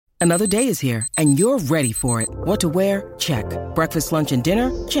Another day is here, and you're ready for it. What to wear? Check. Breakfast, lunch, and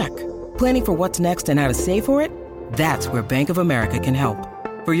dinner? Check. Planning for what's next and how to save for it? That's where Bank of America can help.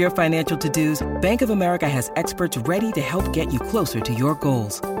 For your financial to-dos, Bank of America has experts ready to help get you closer to your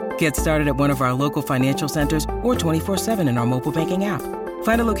goals. Get started at one of our local financial centers or 24/7 in our mobile banking app.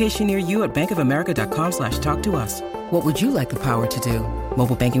 Find a location near you at bankofamerica.com/talktous. What would you like the power to do?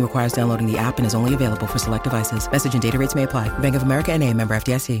 Mobile banking requires downloading the app and is only available for select devices. Message and data rates may apply. Bank of America N.A., member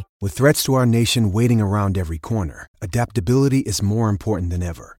FDIC. With threats to our nation waiting around every corner, adaptability is more important than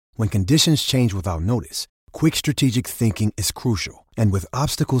ever. When conditions change without notice, quick strategic thinking is crucial. And with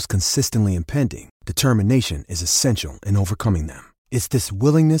obstacles consistently impending, determination is essential in overcoming them. It's this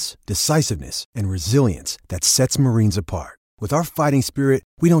willingness, decisiveness, and resilience that sets Marines apart. With our fighting spirit,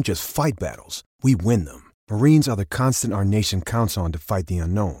 we don't just fight battles, we win them. Marines are the constant our nation counts on to fight the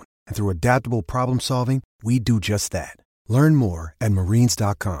unknown. And through adaptable problem solving, we do just that. Learn more at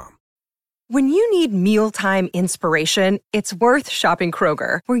marines.com. When you need mealtime inspiration, it's worth shopping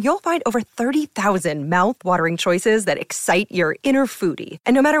Kroger, where you'll find over 30,000 mouth-watering choices that excite your inner foodie.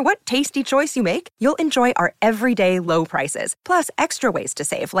 And no matter what tasty choice you make, you'll enjoy our everyday low prices, plus extra ways to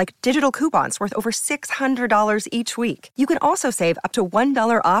save, like digital coupons worth over $600 each week. You can also save up to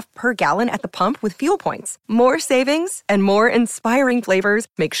 $1 off per gallon at the pump with fuel points. More savings and more inspiring flavors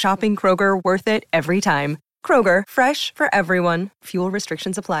make shopping Kroger worth it every time. Kroger, fresh for everyone. Fuel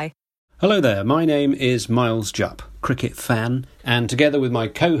restrictions apply. Hello there, my name is Miles Jupp, cricket fan, and together with my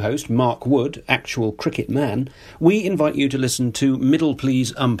co-host Mark Wood, actual cricket man, we invite you to listen to Middle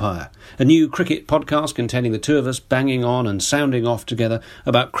Please Umpire, a new cricket podcast containing the two of us banging on and sounding off together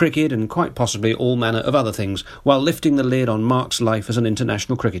about cricket and quite possibly all manner of other things, while lifting the lid on Mark's life as an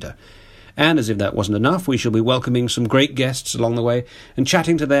international cricketer. And as if that wasn't enough, we shall be welcoming some great guests along the way and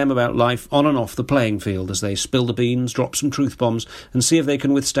chatting to them about life on and off the playing field as they spill the beans, drop some truth bombs, and see if they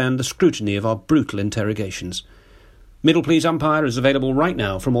can withstand the scrutiny of our brutal interrogations. Middle Please Umpire is available right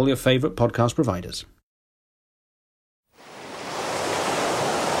now from all your favourite podcast providers.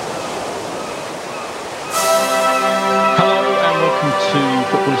 Hello and welcome to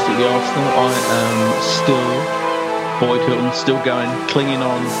Footballistically Arsenal. I am still Boyd Hilton, still going, clinging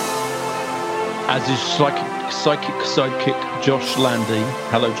on. As is psychic sidekick Josh Landy.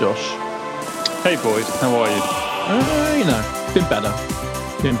 Hello, Josh. Hey, Boyd. How are you? Been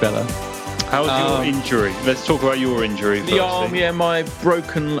better. How's your injury? Let's talk about your injury. The arm, my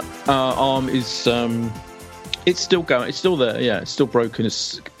broken arm is. It's still going. It's still there. Yeah, it's still broken.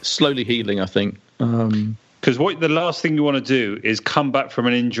 It's slowly healing, I think. Because the last thing you want to do is come back from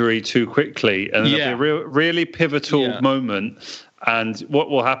an injury too quickly, and there'll be a really pivotal moment. And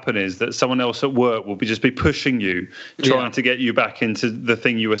what will happen is that someone else at work will just be pushing you, trying to get you back into the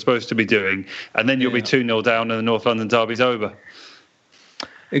thing you were supposed to be doing. And then you'll be 2-0 down and the North London derby's over.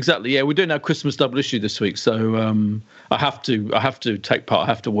 Exactly. Yeah, we're doing our Christmas double issue this week. So I have to take part.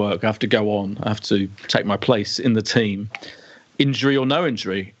 I have to work. I have to go on. I have to take my place in the team. Injury or no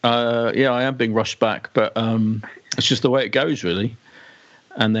injury. I am being rushed back, but it's just the way it goes, really.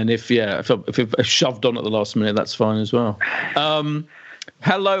 And then if shoved on at the last minute, that's fine as well.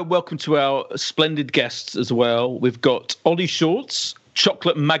 Hello, welcome to our splendid guests as well. We've got Ollie Shorts,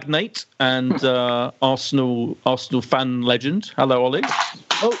 chocolate magnate and Arsenal fan legend. Hello, Ollie.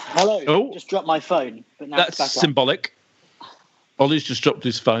 Oh, hello. Oh. Just dropped my phone, but now that's it's back symbolic. Ollie's just dropped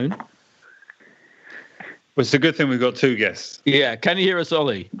his phone. Well, it's a good thing we've got two guests. Yeah, can you hear us,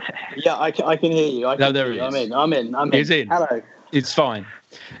 Ollie? Yeah, I can hear you. There he is. I'm in. He's in. Hello. It's fine.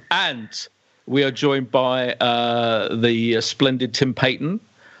 And we are joined by the splendid Tim Payton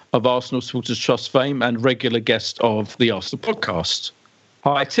of Arsenal Supporters Trust fame and regular guest of the Arsenal podcast.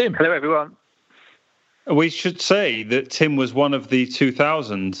 Hi, Tim. Hello, everyone. We should say that Tim was one of the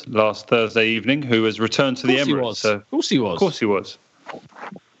 2,000 last Thursday evening who has returned to the Emirates. Of course he was.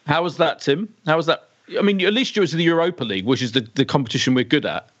 How was that, Tim? How was that? I mean, at least you was in the Europa League, which is the competition we're good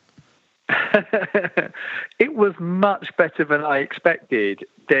at. It was much better than I expected.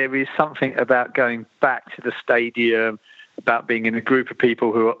 There is something about going back to the stadium, about being in a group of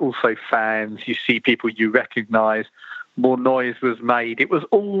people who are also fans. You see people you recognise. More noise was made. It was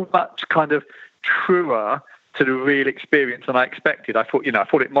all much kind of truer to the real experience than I expected. I thought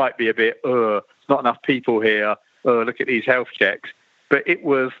it might be a bit, there's not enough people here. Look at these health checks. But it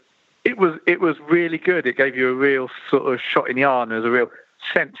was really good. It gave you a real sort of shot in the arm. There was a real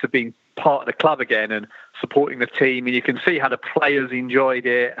sense of being part of the club again and supporting the team. And you can see how the players enjoyed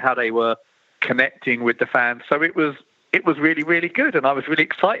it, how they were connecting with the fans. So it was really, really good. And I was really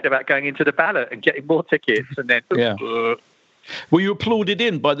excited about going into the ballot and getting more tickets. And then, Were you applauded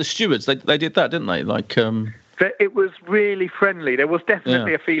in by the stewards? They did that, didn't they? it was really friendly. There was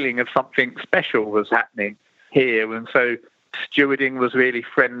definitely a feeling of something special was happening here, and so stewarding was really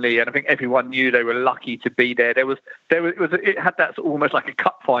friendly, and I think everyone knew they were lucky to be there. It had that sort of almost like a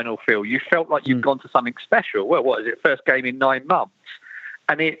cup final feel. You felt like you'd gone to something special. Well, what is it? First game in 9 months,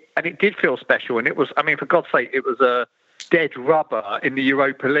 and it did feel special. And it was, I mean, for God's sake, it was a dead rubber in the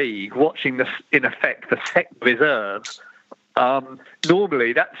Europa League. Watching this, in effect, the second reserves.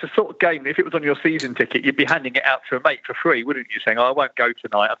 Normally, that's the sort of game. If it was on your season ticket, you'd be handing it out to a mate for free, wouldn't you? Saying, "Oh, I won't go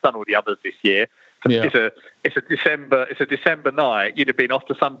tonight. I've done all the others this year." Yeah. It's a December night. You'd have been off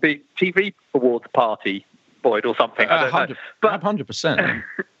to some big TV awards party, Boyd, or something. I don't know. But 100%.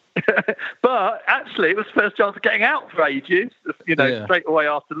 But actually, it was the first chance of getting out for ages. Straight away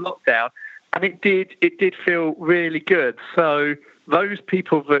after lockdown, and it did feel really good. So those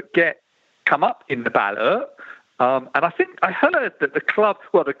people that come up in the ballot. And I think I heard that the club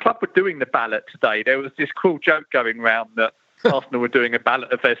were doing the ballot today. There was this cruel joke going around that Arsenal were doing a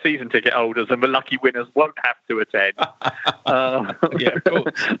ballot of their season ticket holders, and the lucky winners won't have to attend. Cool.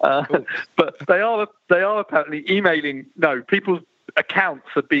 But they are apparently emailing. No, people's accounts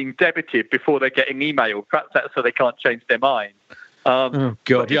are being debited before they're getting emailed. Perhaps that's so they can't change their mind. Oh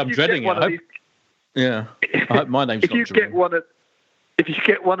God, I'm dreading it. I hope my name's not drawn. If you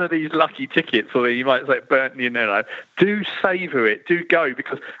get one of these lucky tickets, or you might say, do savour it, do go,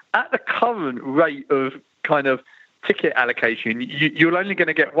 because at the current rate of kind of ticket allocation, you're only going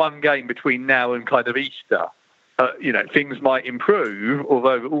to get one game between now and kind of Easter. Things might improve,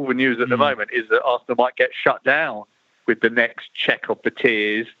 although all the news at the moment is that Arsenal might get shut down with the next check of the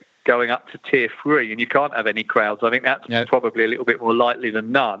tiers going up to tier 3, and you can't have any crowds. I think that's probably a little bit more likely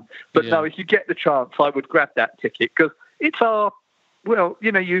than none. But no, if you get the chance, I would grab that ticket, because it's our... Well,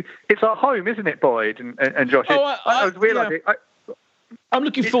 it's our home, isn't it, Boyd and Josh? I was realising. I'm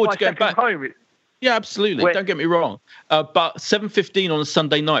looking forward to going back. Home. Yeah, absolutely. Don't get me wrong. But 7:15 on a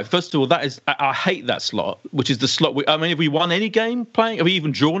Sunday night. First of all, I hate that slot, which is the slot. Have we won any game playing? Have we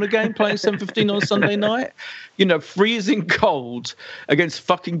even drawn a game playing 7:15 on a Sunday night? Freezing cold against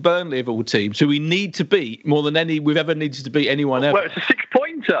fucking Burnley of all teams, who we need to beat more than we've ever needed to beat anyone ever. Well, it's a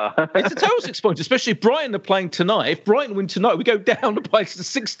 6-pointer. It's a total 6-pointer, especially if Brighton are playing tonight. If Brighton win tonight, we go down to play to the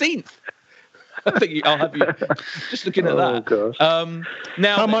 16th. I think I'll have you just looking at that. Gosh.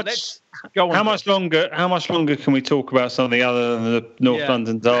 Now, how much longer can we talk about something other than the North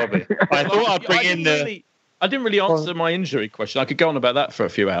London derby? I thought I'd bring in I didn't really answer my injury question. I could go on about that for a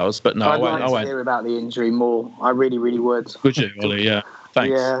few hours, but no, I won't. I'd like to hear about the injury more. I really, really would. Would you, Ollie? Yeah.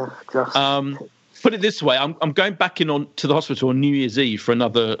 Thanks. Yeah. Gosh. Put it this way: I'm going back to the hospital on New Year's Eve for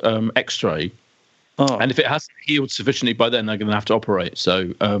another X-ray. Oh. And if it hasn't healed sufficiently by then, they're going to have to operate.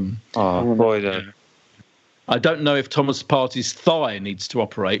 So, I don't know if Thomas Partey's thigh needs to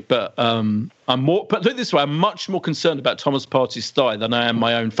operate, but But put it this way: I'm much more concerned about Thomas Partey's thigh than I am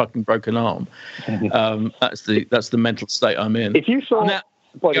my own fucking broken arm. That's the mental state I'm in. If you saw,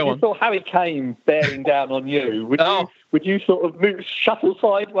 Harry Kane bearing down on you, would you sort of shuttle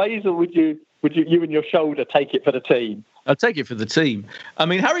sideways, or would you and your shoulder take it for the team? I'll take it for the team. I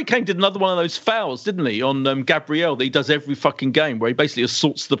mean, Harry Kane did another one of those fouls, didn't he, on Gabriel that he does every fucking game, where he basically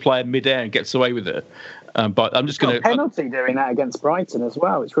assaults the player mid-air and gets away with it. But I'm just going to penalty doing that against Brighton as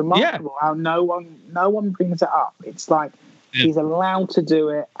well. It's remarkable how no one brings it up. It's like he's allowed to do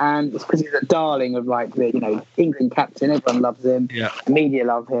it, and it's because he's a darling of the England captain. Everyone loves him. Yeah. The media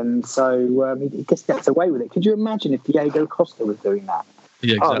love him, so he just gets away with it. Could you imagine if Diego Costa was doing that?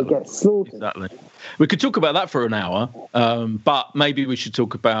 Yeah, exactly. He gets slaughtered. Exactly. We could talk about that for an hour, but maybe we should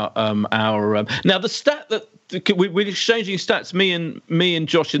talk about our now the stat that we're exchanging stats. Me and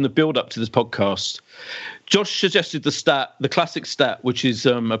Josh in the build-up to this podcast. Josh suggested the classic stat, which is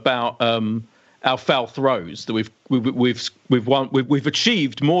about our foul throws that we've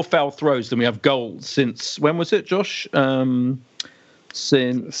achieved more foul throws than we have goals since when was it, Josh?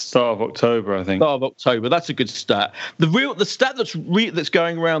 Since start of October, I think. Start of October. That's a good stat. The stat that's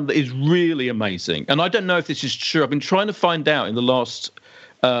going around that is really amazing, and I don't know if this is true. I've been trying to find out in the last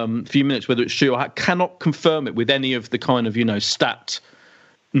few minutes whether it's true. I cannot confirm it with any of the kind of stat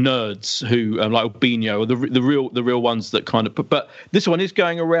nerds who like Albino or the real ones that kind of. But this one is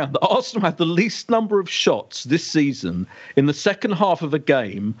going around. Arsenal had the least number of shots this season in the second half of a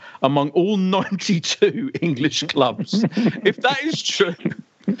game among all 92 English clubs. If that is true,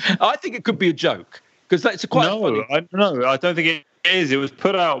 I think it could be a joke because that's quite funny. I don't think it is. It was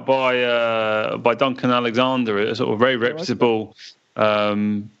put out by Duncan Alexander, a sort of very reputable.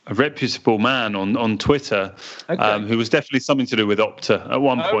 A reputable man on Twitter, who was definitely something to do with Opta at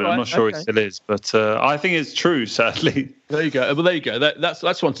one point. Right, I'm not sure it still is, but I think it's true. Sadly, there you go. Well, there you go.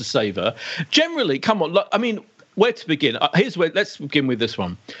 That's one to savour. Generally, come on. I mean, where to begin? Let's begin with this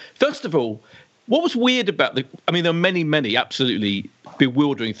one. First of all, what was weird about there are many absolutely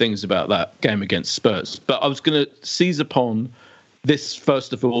bewildering things about that game against Spurs, but I was going to seize upon this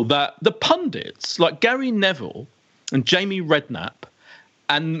first of all, that the pundits like Gary Neville and Jamie Redknapp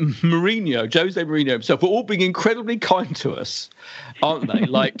and Jose Mourinho himself, were all being incredibly kind to us, aren't they?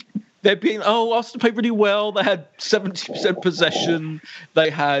 Like, they're being, Arsenal played really well. They had 70% possession. They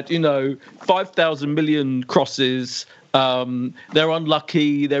had, 5,000 million crosses. They're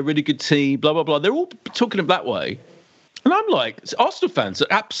unlucky. They're a really good team, blah, blah, blah. They're all talking of that way. And I'm like, Arsenal fans are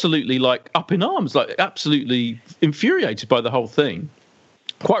absolutely like up in arms, like absolutely infuriated by the whole thing,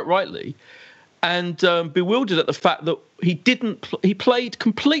 quite rightly, and bewildered at the fact that he played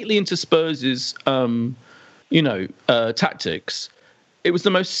completely into Spurs' tactics. It was the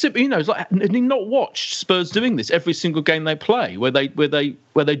most simple, it's like, had he not watched Spurs doing this every single game they play, where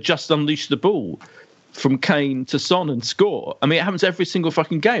they just unleash the ball from Kane to Son and score. I mean, it happens every single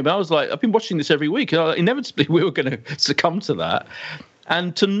fucking game. I was like, I've been watching this every week. And inevitably, we were going to succumb to that.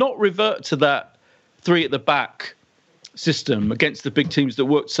 And to not revert to that 3 at the back system against the big teams that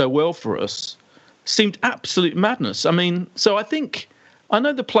worked so well for us seemed absolute madness. I mean, so I know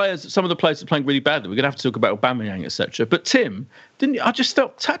some of the players are playing really badly. We're going to have to talk about Aubameyang, etc. But Tim, I just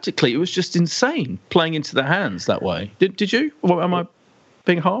felt tactically it was just insane playing into their hands that way. Did you? Or am I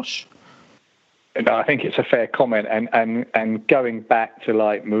being harsh? No, I think it's a fair comment. And going back to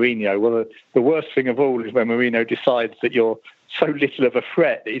like Mourinho, well, the worst thing of all is when Mourinho decides that you're so little of a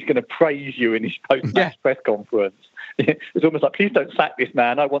threat that he's going to praise you in his post-match press conference. It's almost like, please don't sack this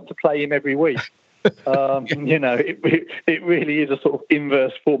man. I want to play him every week. It really is a sort of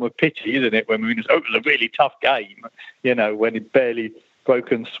inverse form of pity, isn't it? When Mourinho's, it was a really tough game, when he barely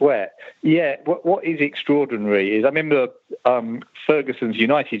broken sweat. Yeah, what is extraordinary is I remember Ferguson's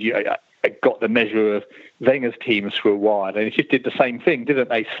United. I got the measure of Wenger's teams for a while, and it just did the same thing, didn't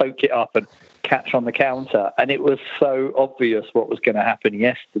they? Soak it up and catch on the counter, and it was so obvious what was going to happen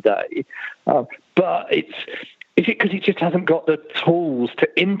yesterday. But is it because he just hasn't got the tools to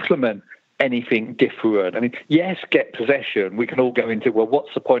implement anything different? I mean, yes, get possession. We can all go into, well,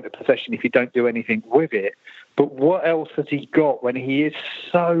 what's the point of possession if you don't do anything with it? But what else has he got when he is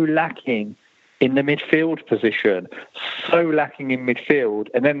so lacking in the midfield position, so lacking in midfield?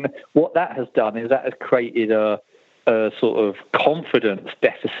 And then what that has done is that has created a sort of confidence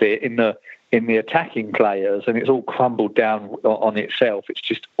deficit in the attacking players, and it's all crumbled down on itself. It's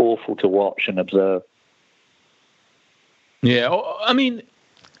just awful to watch and observe. Yeah, I mean,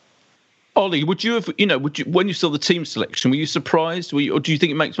 Ollie, would you when you saw the team selection, were you surprised? Or do you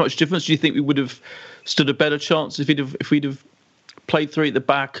think it makes much difference? Do you think we would have stood a better chance if we'd have played 3 at the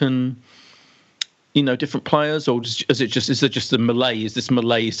back and different players, or is there just the Malay? Is this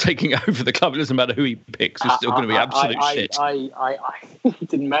Malay taking over the club? It doesn't matter who he picks; it's still going to be absolute shit. It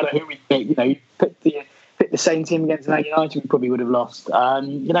didn't matter who we picked. You picked the same team against Man United, we probably would have lost.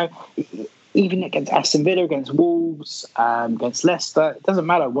 Even against Aston Villa, against Wolves, against Leicester, it doesn't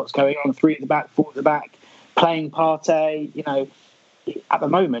matter what's going on. 3 at the back, 4 at the back, playing Partey. At the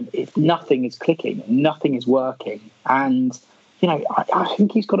moment, if nothing is clicking, nothing is working, and I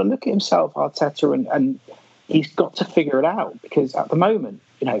think he's got to look at himself, Arteta, and he's got to figure it out, because at the moment,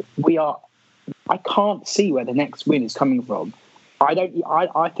 I can't see where the next win is coming from. I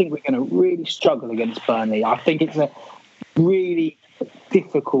think we're going to really struggle against Burnley. I think it's a really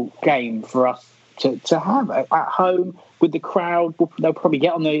difficult game for us to have at home with the crowd. They'll probably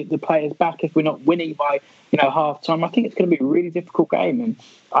get on the players' back if we're not winning by half time. I think it's going to be a really difficult game, and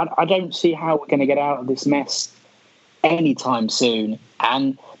I don't see how we're going to get out of this mess anytime soon.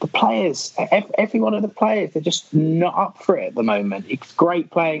 And the players, every one of the players, they're just not up for it at the moment. It's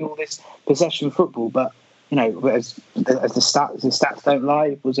great playing all this possession football, but as the stats don't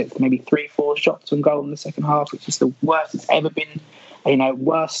lie, was it maybe 3-4 shots on goal in the second half, which is the worst it's ever been.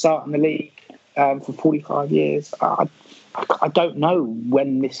 Worst start in the league for 45 years. I don't know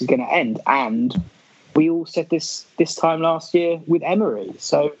when this is going to end, and we all said this time last year with Emery,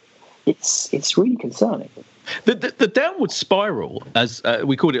 so it's really concerning. The downward spiral, as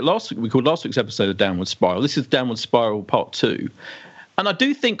we called it last week, we called last week's episode a downward spiral. This is downward spiral part 2. And I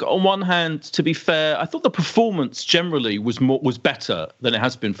do think, on one hand, to be fair, I thought the performance generally was better than it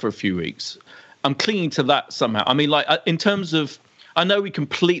has been for a few weeks. I'm clinging to that somehow. I mean, like, in terms of, I know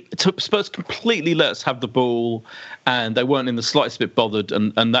Spurs completely let us have the ball, and they weren't in the slightest bit bothered,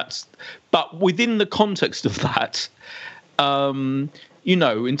 and that's. But within the context of that,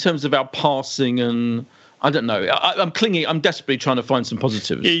 in terms of our passing and. I don't know. I'm desperately trying to find some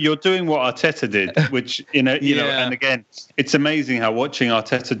positives. Yeah, you're doing what Arteta did, which and again, it's amazing how watching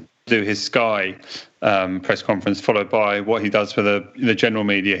Arteta do his Sky press conference, followed by what he does for the general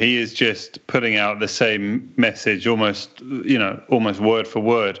media. He is just putting out the same message, almost word for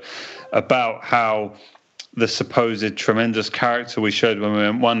word, about how the supposed tremendous character we showed when we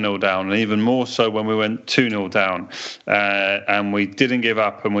went 1-0 down, and even more so when we went 2-0 down, and we didn't give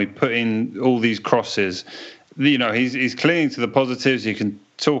up, and we put in all these crosses. He's clinging to the positives. You can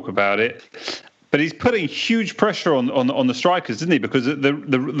talk about it, but he's putting huge pressure on the strikers, isn't he? Because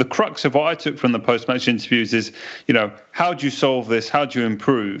the crux of what I took from the post-match interviews is, how do you solve this? How do you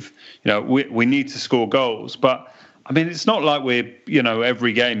improve? We need to score goals, but I mean, it's not like we're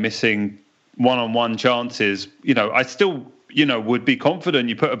every game missing one-on-one chances. I still would be confident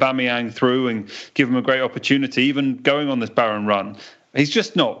you put Aubameyang through and give him a great opportunity, even going on this barren run. He's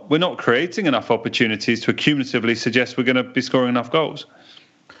just not. We're not creating enough opportunities to accumulatively suggest we're going to be scoring enough goals.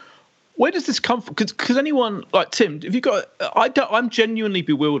 Where does this come from? Because anyone like Tim, if you got, I'm genuinely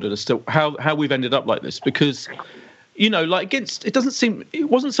bewildered as to how we've ended up like this. Because it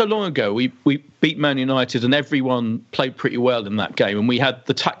wasn't so long ago we beat Man United and everyone played pretty well in that game, and we had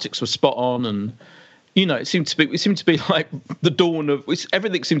the tactics were spot on, and it seemed to be like the dawn of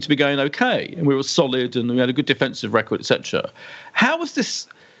everything seemed to be going okay, and we were solid and we had a good defensive record, etc. How has this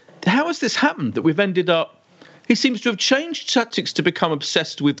happened that we've ended up? He seems to have changed tactics to become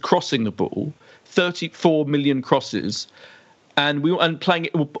obsessed with crossing the ball, 34 million crosses, and playing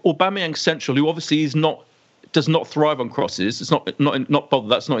Aubameyang central, who obviously does not thrive on crosses. It's not bothered.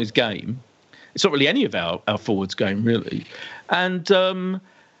 That's not his game. It's not really any of our forwards' game, really. And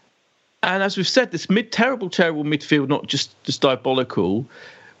as we've said, this terrible midfield, not just diabolical.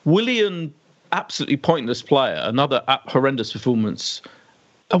 Willian, absolutely pointless player. Another horrendous performance.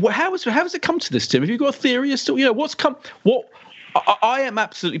 How has it come to this, Tim? Have you got a theory as to what's come? What I am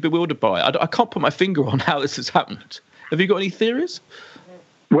absolutely bewildered by. I can't put my finger on how this has happened. Have you got any theories?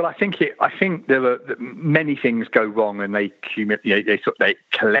 Well, I think there are many things go wrong, and they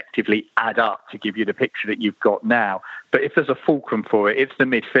collectively add up to give you the picture that you've got now. But if there's a fulcrum for it, it's the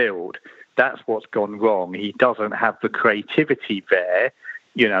midfield. That's what's gone wrong. He doesn't have the creativity there.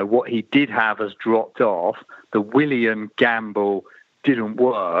 What he did have has dropped off. The Willian gamble didn't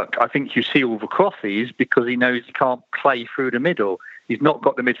work. I think you see all the crosses because he knows he can't play through the middle. He's not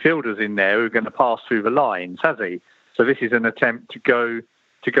got the midfielders in there who are going to pass through the lines, has he? So this is an attempt to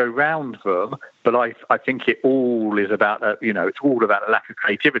go round them, but I think it all is about it's all about a lack of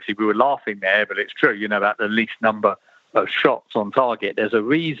creativity. We were laughing there, but it's true. About the least number of shots on target. There's a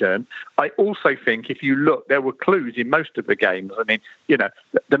reason. I also think if you look, there were clues in most of the games. I mean,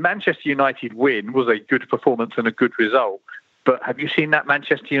 the Manchester United win was a good performance and a good result. But have you seen that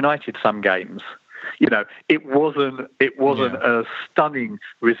Manchester United some games? It wasn't a stunning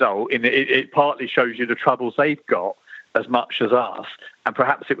result. It partly shows you the troubles they've got as much as us, and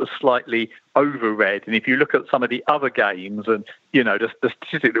perhaps it was slightly overread. And if you look at some of the other games, and the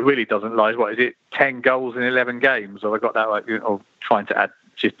statistic that really doesn't lie is, what is it, 10 goals in 11 games? Or I got that right? Or trying to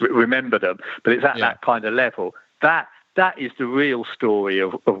just remember them, but it's at that kind of level. That is the real story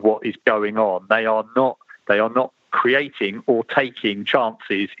of what is going on. They are not creating or taking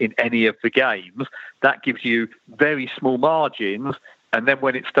chances in any of the games. That gives you very small margins. And then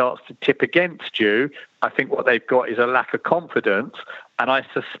when it starts to tip against you, I think what they've got is a lack of confidence. And I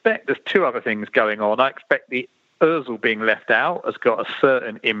suspect there's two other things going on. I expect the Ozil being left out has got a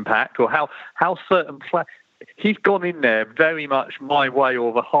certain impact, or how certain play. He's gone in there very much my way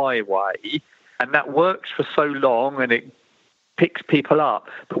or the highway, and that works for so long and it picks people up.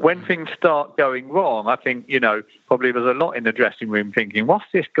 But when things start going wrong, I think, probably there's a lot in the dressing room thinking, what's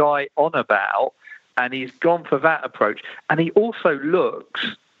this guy on about? And he's gone for that approach. And he also looks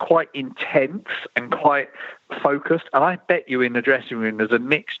quite intense and quite focused. And I bet you in the dressing room there's a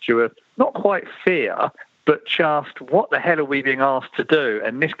mixture of not quite fear, but just what the hell are we being asked to do?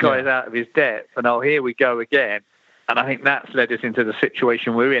 And this guy is out of his depth, and here we go again. And I think that's led us into the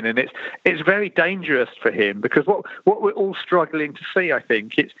situation we're in. And it's very dangerous for him, because what we're all struggling to see, I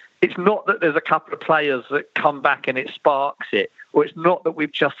think, it's not that there's a couple of players that come back and it sparks it, or it's not that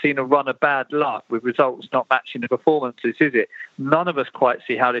we've just seen a run of bad luck with results not matching the performances, is it? None of us quite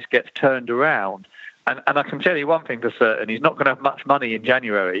see how this gets turned around. And I can tell you one thing for certain, he's not going to have much money in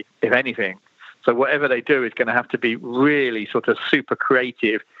January, if anything. So whatever they do is going to have to be really sort of super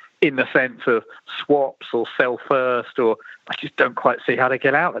creative in the sense of swaps or sell first, or I just don't quite see how they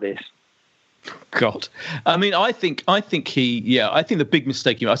get out of this. God, I mean, I think the big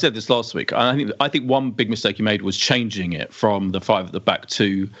mistake I said this last week. I think one big mistake he made was changing it from the 5 at the back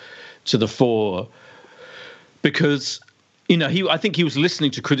to the 4, because I think he was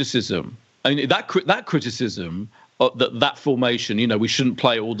listening to criticism. I mean, that criticism that formation, we shouldn't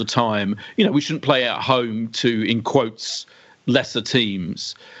play all the time. We shouldn't play at home to, in quotes, lesser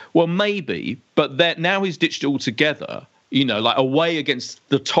teams. Well, maybe, but now he's ditched it altogether, like away against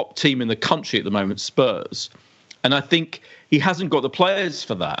the top team in the country at the moment, Spurs. And I think he hasn't got the players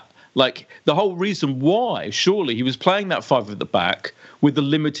for that. Like, the whole reason why, surely, he was playing that five at the back with the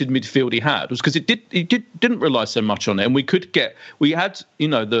limited midfield he had was because he didn't rely so much on it, and we had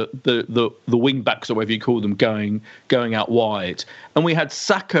the wing backs or whatever you call them going out wide, and we had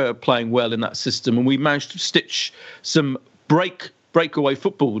Saka playing well in that system, and we managed to stitch some breakaway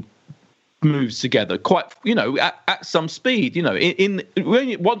football moves together quite, at some speed,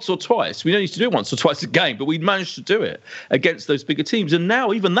 only once or twice. We don't need to do it once or twice a game, but we managed to do it against those bigger teams. And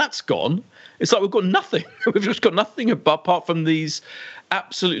now even that's gone. It's like we've got nothing. We've just got nothing apart from these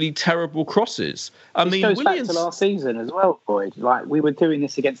absolutely terrible crosses. This goes back to last season as well, Boyd. Like, we were doing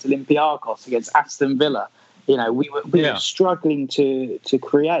this against Olympiacos, against Aston Villa. We were struggling to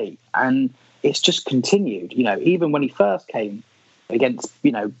create, and it's just continued. Even when he first came, against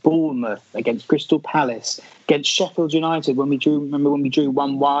Bournemouth, against Crystal Palace, against Sheffield United when we drew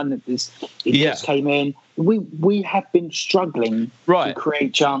 1-1. He just came in. We have been struggling to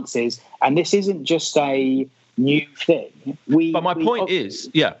create chances, and this isn't just a new thing. But my point is,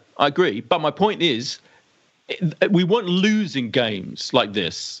 I agree. But my point is, we weren't losing games like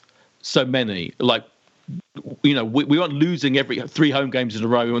this. So many, like. We weren't losing every 3 home games in a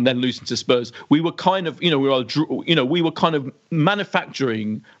row and then losing to Spurs. We were kind of, we were kind of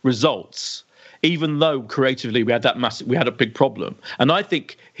manufacturing results, even though creatively we had a big problem. And I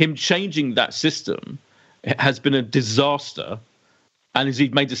think him changing that system has been a disaster, and has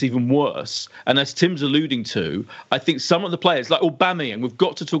made this even worse. And as Tim's alluding to, I think some of the players, like Aubameyang, we've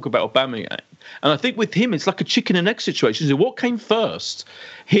got to talk about Aubameyang. And I think with him, it's like a chicken and egg situation. So what came first?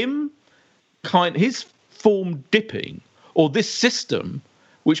 His form dipping, or this system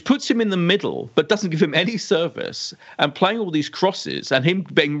which puts him in the middle but doesn't give him any service, and playing all these crosses, and him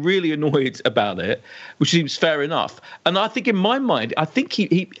being really annoyed about it, which seems fair enough. And I think in my mind, I think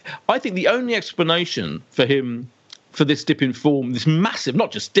the only explanation for him for this dip in form, this massive,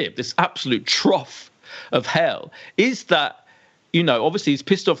 not just dip, this absolute trough of hell, is that obviously he's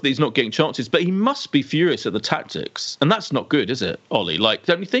pissed off that he's not getting chances, but he must be furious at the tactics, and that's not good, is it, Ollie? Like,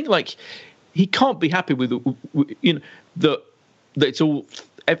 don't you think? Like, he can't be happy with that it's all,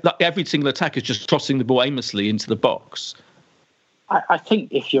 every single attack is just tossing the ball aimlessly into the box. I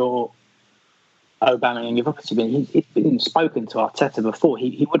think if you're Aubameyang, you've obviously been spoken to Arteta before.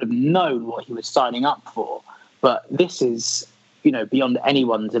 He would have known what he was signing up for. But this is, beyond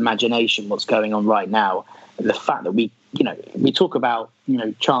anyone's imagination what's going on right now. The fact that we talk about,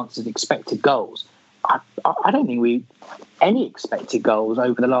 chances, expected goals. I don't think any expected goals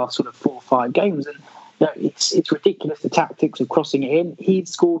over the last sort of 4 or 5 games, and it's ridiculous, the tactics of crossing it in. He's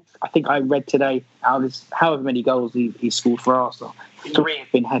scored, I think I read today, out of however many goals he scored for Arsenal, 3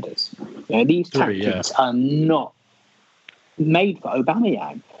 have been headers. These tactics are not made for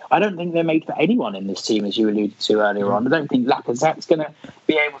Aubameyang. I don't think they're made for anyone in this team, as you alluded to earlier on. I don't think Lacazette's going to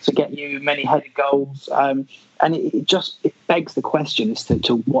be able to get you many headed goals, and it begs the question as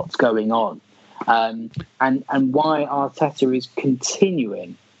to what's going on. And why Arteta is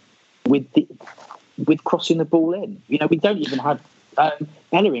continuing with crossing the ball in. We don't even have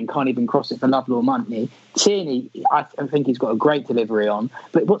Bellerin can't even cross it for love nor money. Tierney, I think he's got a great delivery on.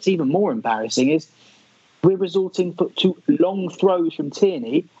 But what's even more embarrassing is we're resorting to long throws from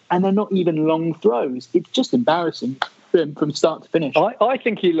Tierney, and they're not even long throws. It's just embarrassing from start to finish. I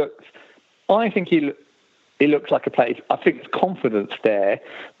think he looks like a player. I think there's confidence there,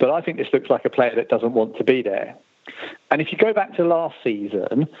 but I think this looks like a player that doesn't want to be there. And if you go back to last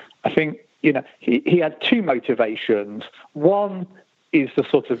season, I think, he had 2 motivations. One is the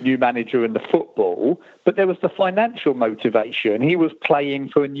sort of new manager in the football, but there was the financial motivation. He was playing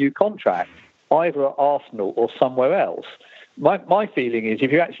for a new contract, either at Arsenal or somewhere else. My feeling is,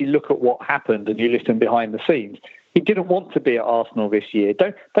 if you actually look at what happened and you listen behind the scenes, he didn't want to be at Arsenal this year.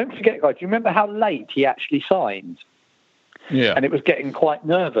 Don't forget, guys, do you remember how late he actually signed? Yeah. And it was getting quite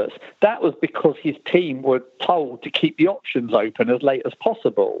nervous. That was because his team were told to keep the options open as late as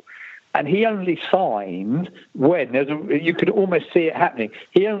possible. And he only signed when you could almost see it happening.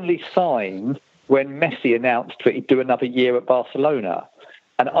 He only signed when Messi announced that he'd do another year at Barcelona.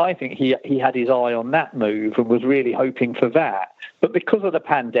 And I think he had his eye on that move and was really hoping for that. But because of the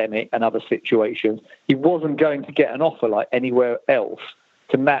pandemic and other situations, he wasn't going to get an offer like anywhere else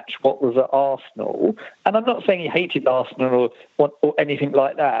to match what was at Arsenal. And I'm not saying he hated Arsenal or anything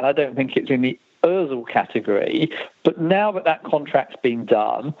like that. And I don't think it's in Ozil category. But now that contract's been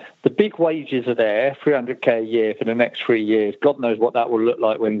done, the big wages are there, 300k a year for the next 3 years. God knows what that will look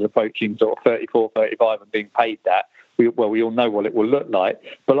like when he's approaching sort of 34, 35 and being paid that. We all know what it will look like.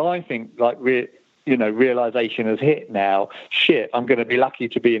 But I think realization has hit now. Shit, I'm going to be lucky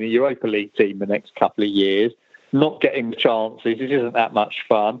to be in a Europa League team the next couple of years. Not getting the chances. It isn't that much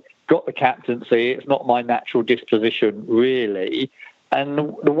fun. Got the captaincy. It's not my natural disposition, really. And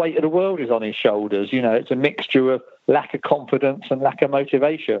the weight of the world is on his shoulders. It's a mixture of lack of confidence and lack of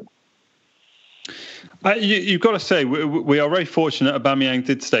motivation. You've got to say, we are very fortunate Aubameyang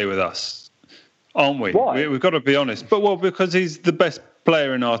did stay with us, aren't we? Why? We've got to be honest. But because he's the best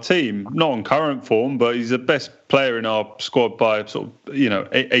player in our team, not on current form, but he's the best player in our squad by sort of,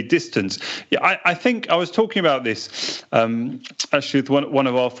 a distance. Yeah, I think I was talking about this actually with one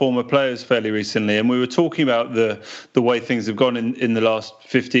of our former players fairly recently, and we were talking about the way things have gone in the last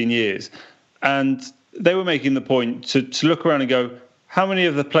 15 years. And they were making the point to look around and go, how many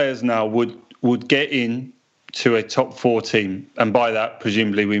of the players now would get in to a top 4 team? And by that,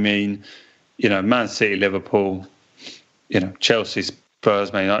 presumably we mean, Man City, Liverpool, Chelsea,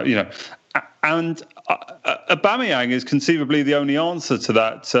 Spurs, Man, and Aubameyang is conceivably the only answer to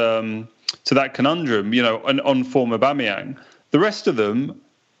that conundrum. An on-form Aubameyang. The rest of them,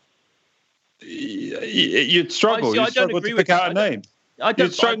 you'd struggle. You'd struggle to pick out a name.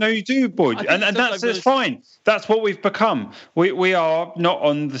 No, you do, Boyd, and that's fine. That's what we've become. We are not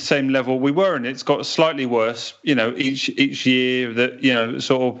on the same level we were, and it's got slightly worse. Each year that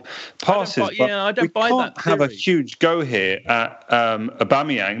sort of passes. I don't buy that. We can't have a huge go here at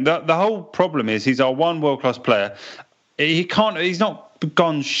Aubameyang. The whole problem is he's our one world-class player. He's not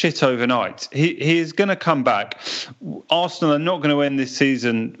gone shit overnight. He is going to come back. Arsenal are not going to end this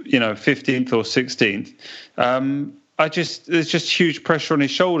season, 15th or 16th. There's just huge pressure on his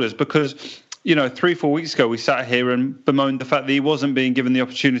shoulders because, 3-4 weeks ago we sat here and bemoaned the fact that he wasn't being given the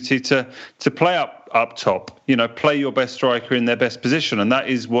opportunity to play up top, play your best striker in their best position, and that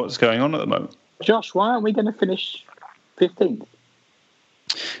is what's going on at the moment. Josh, why aren't we going to finish 15th?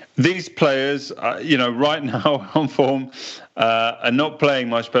 These players, right now on form, are not playing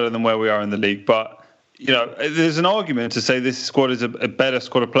much better than where we are in the league, but there's an argument to say this squad is a better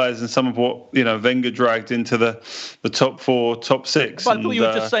squad of players than some of what Wenger dragged into the top 4, top 6. But I thought you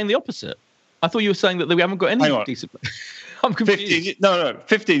were just saying the opposite. I thought you were saying that we haven't got any decent players. I'm confused.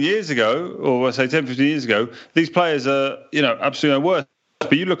 15 years ago, or I say 10, 15 years ago, these players are absolutely no worse.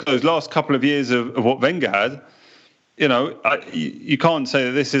 But you look at those last couple of years of what Wenger had. You can't say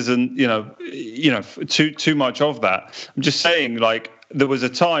that this isn't too much of that. I'm just saying, there was a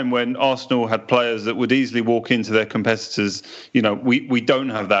time when Arsenal had players that would easily walk into their competitors. We don't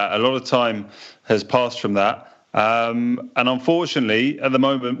have that. A lot of time has passed from that. And unfortunately, at the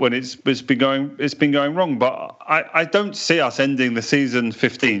moment, when it's been going wrong. But I don't see us ending the season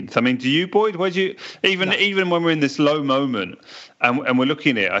 15th. I mean, do you, Boyd? Where do you even when we're in this low moment and we're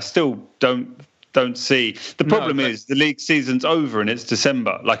looking at it, I still don't see. The problem is the league season's over and it's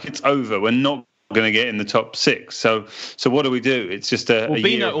December. It's over. We're not going to get in the top 6. So what do we do? It's just a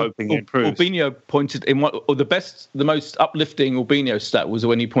year of hoping it improves. Albino pointed in the most uplifting Albino stat was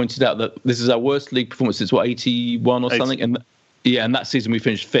when he pointed out that this is our worst league performance since 81 or something, and that season we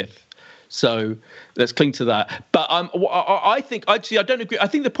finished 5th. So let's cling to that. But I think I don't agree. I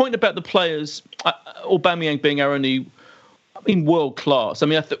think the point about the players, Aubameyang being our only, world class.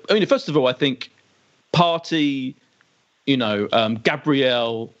 First of all, I think Partey,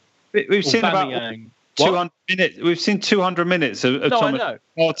 Gabriel. We've seen about 200 minutes. We've seen 200 minutes of Thomas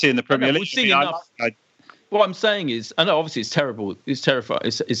Partey in the Premier League. We've seen enough. What I'm saying is, I know obviously it's terrible. It's terrifying.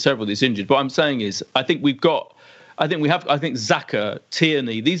 It's terrible that he's injured. But what I'm saying is, I think Xhaka,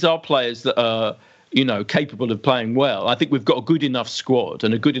 Tierney. These are players that are, capable of playing well. I think we've got a good enough squad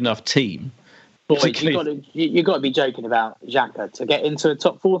and a good enough team. You've got to be joking about Xhaka to get into a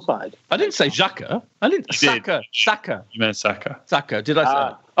top 4 side. I didn't say Xhaka. I didn't. Saka. You meant Saka. Saka. Did I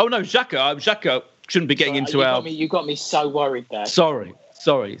say? Oh no, Xhaka. Xhaka shouldn't be getting into our. You got me so worried there. Sorry.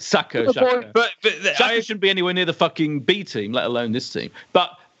 Saka. Xhaka. But Xhaka shouldn't be anywhere near the fucking B team, let alone this team.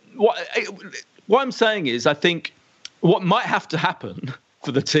 But what I'm saying is, I think what might have to happen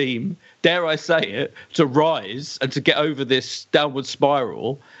for the team, dare I say it, to rise and to get over this downward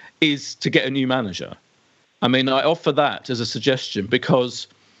spiral, is to get a new manager. I offer that as a suggestion because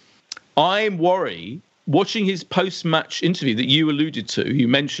I'm worried, watching his post-match interview that you alluded to, you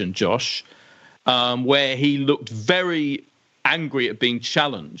mentioned, Josh, where he looked very angry at being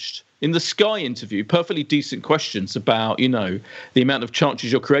challenged. In the Sky interview, perfectly decent questions about, the amount of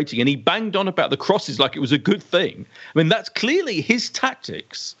chances you're creating. And he banged on about the crosses like it was a good thing. That's clearly his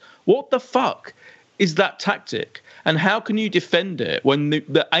tactics What the fuck is that tactic? And how can you defend it when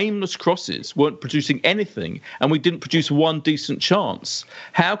the aimless crosses weren't producing anything and we didn't produce one decent chance?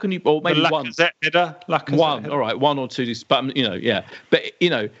 How can you, or maybe one header, one, all right, one or two, but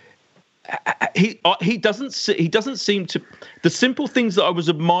he doesn't seem to. The simple things that I was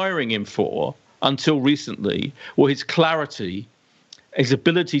admiring him for until recently were his clarity, his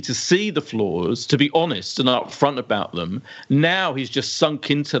ability to see the flaws, to be honest and upfront about them. Now he's just sunk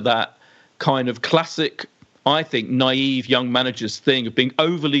into that kind of classic, I think, naive young managers thing of being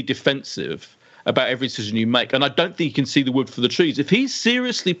overly defensive about every decision you make. And I don't think you can see the wood for the trees. If he's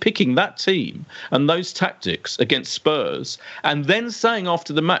seriously picking that team and those tactics against Spurs and then saying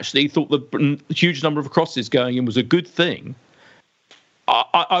after the match that he thought the huge number of crosses going in was a good thing,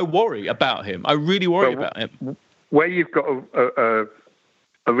 I worry about him. I really worry about him. Where you've got a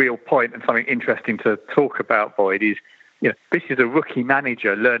real point and something interesting to talk about, Boyd, is this is a rookie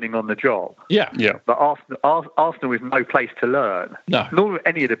manager learning on the job. Yeah. But Arsenal with no place to learn. No. Nor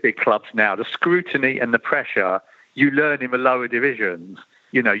any of the big clubs now. The scrutiny and the pressure you learn in the lower divisions.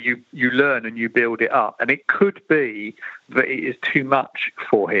 You learn and you build it up. And it could be that it is too much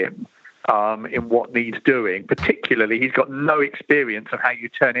for him in what needs doing. Particularly, he's got no experience of how you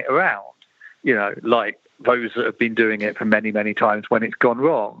turn it around. Like those that have been doing it for many, many times when it's gone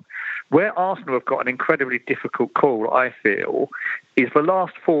wrong. Where Arsenal have got an incredibly difficult call, I feel, is the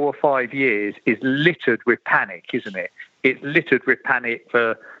last 4 or 5 years is littered with panic, isn't it? It's littered with panic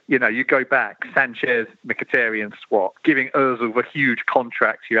for, you go back, Sanchez, Mkhitaryan swap, giving Ozil the huge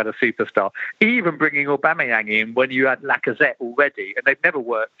contracts, you had a superstar, even bringing Aubameyang in when you had Lacazette already, and they've never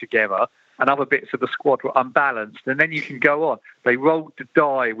worked together, and other bits of the squad were unbalanced, and then you can go on. They rolled the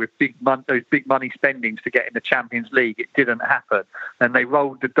die with those big money spendings to get in the Champions League. It didn't happen. And they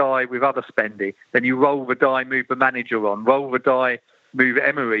rolled the die with other spending. Then you roll the die, move the manager on, roll the die, move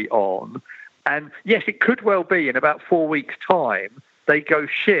Emery on. And yes, it could well be in about 4 weeks' time, they go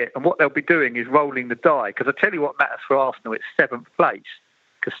shit. And what they'll be doing is rolling the die. Because I tell you what matters for Arsenal, it's 7th place.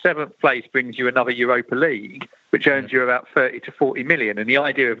 Because 7th place brings you another Europa League, which earns you about 30 to 40 million. And the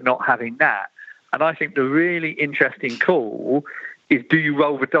idea of not having that. And I think the really interesting call is, do you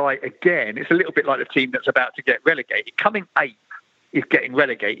roll the die again? It's a little bit like the team that's about to get relegated. Coming 8th is getting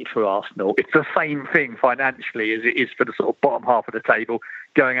relegated for Arsenal. It's the same thing financially as it is for the sort of bottom half of the table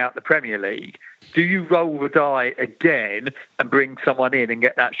going out the Premier League. Do you roll the die again and bring someone in and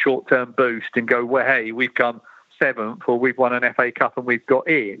get that short-term boost and go, well, hey, we've come 7th or we've won an FA Cup and we've got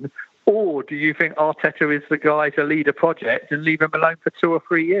in? Or do you think Arteta is the guy to lead a project and leave him alone for 2 or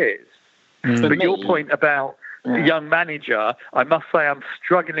 3 years? But your point about a young manager, I must say I'm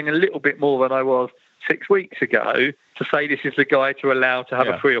struggling a little bit more than I was 6 weeks ago to say this is the guy to allow to have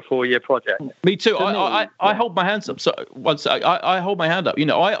a 3 or 4 year project. Me too. I hold my hands up. So once I hold my hand up.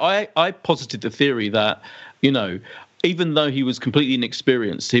 I posited the theory that, even though he was completely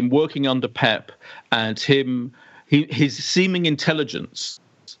inexperienced, him working under Pep and his seeming intelligence,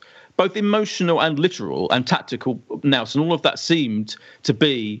 both emotional and literal and tactical nous, and all of that seemed to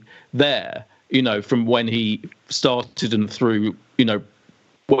be there, from when he started and through,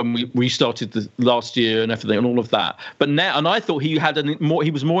 when we restarted the last year and everything and all of that. But now, and I thought he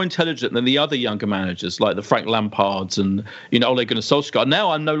was more intelligent than the other younger managers like the Frank Lampards and, Ole Gunnar Solskjaer.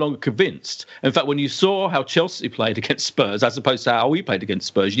 Now I'm no longer convinced. In fact, when you saw how Chelsea played against Spurs as opposed to how we played against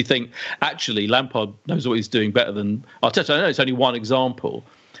Spurs, you think actually Lampard knows what he's doing better than Arteta. I know it's only one example.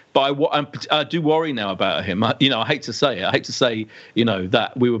 But I do worry now about him. I hate to say it. I hate to say,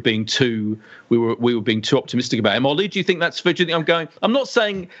 that we were being too optimistic about him. Ollie, do you think that's fair? Do you think I'm not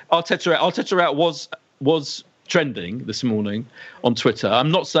saying Arteta out was trending this morning on Twitter. I'm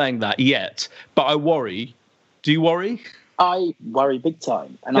not saying that yet, but I worry. Do you worry? I worry big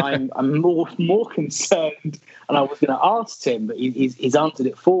time, and I'm more concerned. And I was going to ask Tim, but he's answered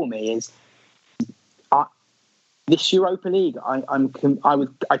it for me. This Europa League,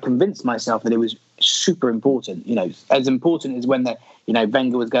 I convinced myself that it was super important. As important as when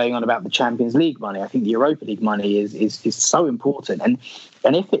Wenger was going on about the Champions League money. I think the Europa League money is so important, and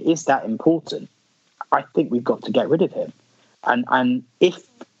if it is that important, I think we've got to get rid of him. And if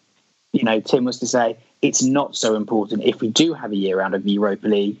Tim was to say it's not so important, if we do have a year round of the Europa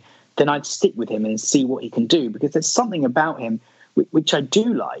League, then I'd stick with him and see what he can do, because there's something about him which I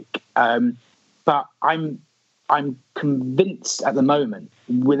do like, but I'm convinced at the moment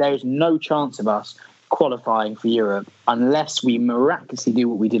there is no chance of us qualifying for Europe unless we miraculously do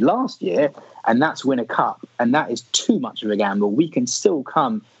what we did last year, and that's win a cup. And that is too much of a gamble. We can still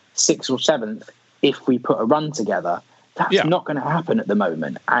come 6th or 7th if we put a run together. That's not going to happen at the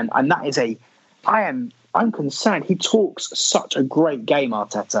moment. And that is I am I'm concerned. He talks such a great game,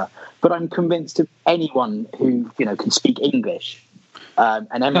 Arteta, but I'm convinced of anyone who can speak English,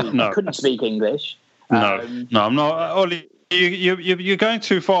 and Emery couldn't speak English. No, I'm not. Ollie, you're going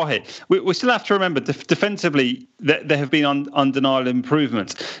too far here. We still have to remember defensively that there have been undeniable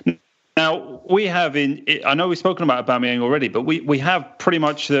improvements. Now, we have I know we've spoken about Aubameyang already, but we have pretty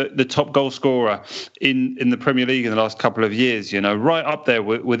much the top goal scorer in the Premier League in the last couple of years, right up there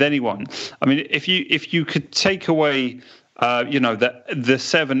with anyone. I mean, if you could take away, the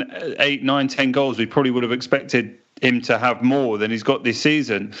 7, 8, 9, 10 goals, we probably would have expected him to have more than he's got this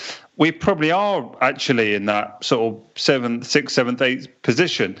season. We probably are actually in that sort of 7th, 6th, 7th, 8th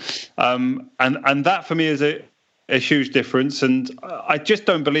position. And that for me is a huge difference, and I just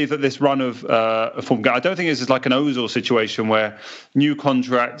don't believe that this run of form. I don't think this is like an Ozil situation where new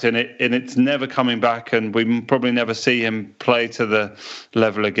contract and it's never coming back, and we probably never see him play to the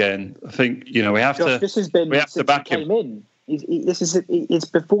level again. I think we have Josh, to. This has been we have to back him. This is his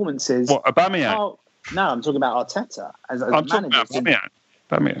performances. What, Aubameyang? No, I'm talking about Arteta as I'm manager. talking about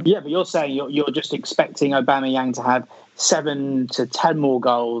Aubameyang. Yeah, but you're saying you're just expecting Aubameyang to have 7 to 10 more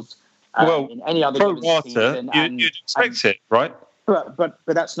goals. In any other season, you'd expect it, right? But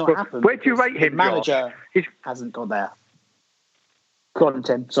that's not happened. Where do you rate him, the manager hasn't got there. Go on,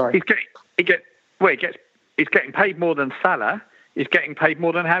 Tim. Sorry. He's getting paid more than Salah. He's getting paid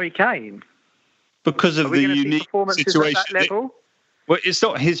more than Harry Kane. Because of the unique situation. At that level? Well, it's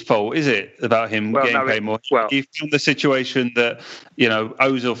not his fault, is it, about him getting paid more? He found the situation that,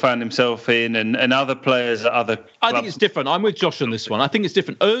 Ozil found himself in and other players at other clubs. I think it's different. I'm with Josh on this one. I think it's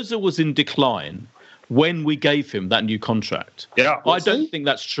different. Ozil was in decline when we gave him that new contract. Yeah, I don't think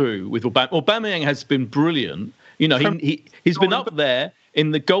that's true with Aubameyang. Aubameyang has been brilliant. He's been up there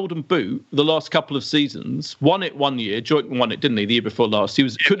in the Golden Boot the last couple of seasons. Won it one year. Joyton won it, didn't he, the year before last?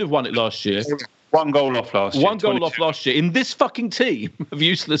 Could have won it last year. One goal off last year. One goal off last year. In this fucking team of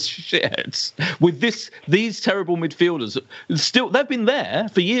useless shitheads, with these terrible midfielders, they've been there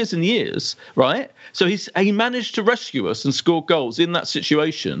for years and years, right? So he managed to rescue us and score goals in that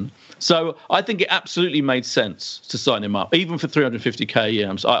situation. So I think it absolutely made sense to sign him up, even for 350k a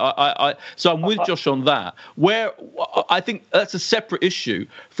year. So I'm with Josh on that. Where I think that's a separate issue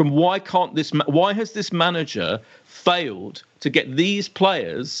from why has this manager failed to get these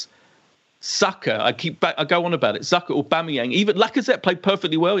players? Saka, I go on about it. Saka, Aubameyang, even Lacazette played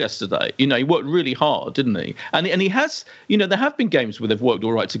perfectly well yesterday. He worked really hard, didn't he? And he has, there have been games where they've worked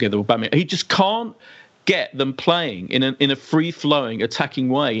all right together. Aubameyang, he just can't get them playing in a free-flowing, attacking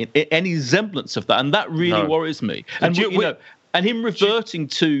way, in any semblance of that, and that really worries me. And and him reverting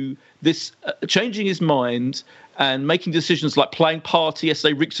to this, changing his mind and making decisions like playing party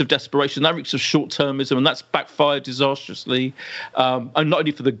yesterday reeks of desperation. That reeks of short-termism, and that's backfired disastrously. And not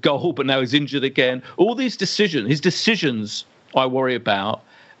only for the goal, but now he's injured again. All these his decisions, I worry about.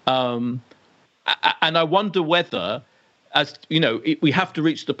 And I wonder whether, we have to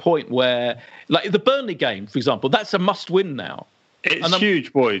reach the point where, like the Burnley game, for example, that's a must-win now. It's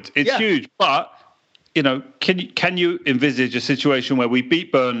huge, Boyd. It's huge, but. Can you envisage a situation where we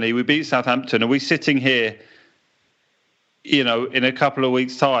beat Burnley, we beat Southampton, are we sitting here, in a couple of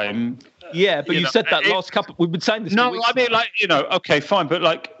weeks' time? Yeah, but you said that last couple. We've been saying this. No, I mean, okay, fine,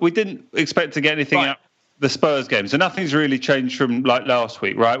 but we didn't expect to get anything out of the Spurs game, so nothing's really changed from last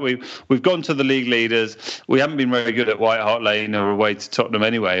week, right? We've gone to the league leaders. We haven't been very good at White Hart Lane or away to Tottenham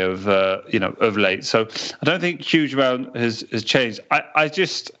anyway of late. So I don't think huge amount has changed.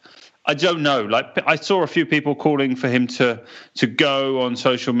 I don't know. I saw a few people calling for him to go on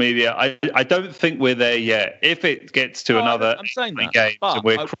social media. I don't think we're there yet. If it gets to another game and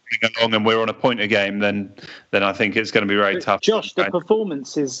we're crawling along and we're on a point a game, then I think it's going to be very tough. Josh, the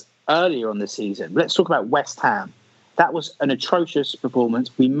performances earlier on the season. Let's talk about West Ham. That was an atrocious performance.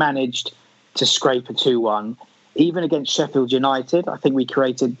 We managed to scrape a 2-1. Even against Sheffield United, I think we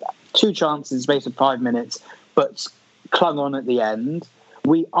created 2 chances in the space of 5 minutes, but clung on at the end.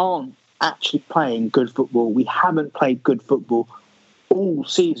 We aren't actually playing good football. We haven't played good football all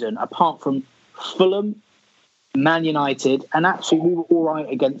season, apart from Fulham, Man United, and actually we were all right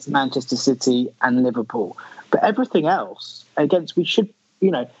against Manchester City and Liverpool. But everything else, we should,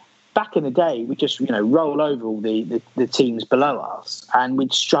 back in the day, we just, roll over all the teams below us and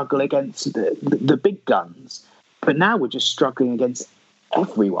we'd struggle against the big guns. But now we're just struggling against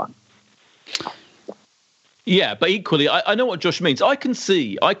everyone. Yeah, but equally, I know what Josh means. I can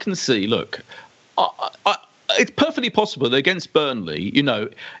see. Look, it's perfectly possible that against Burnley,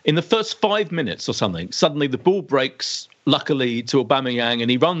 in the first 5 minutes or something, suddenly the ball breaks, luckily, to Aubameyang, and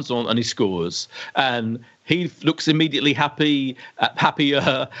he runs on and he scores, and he looks immediately happier,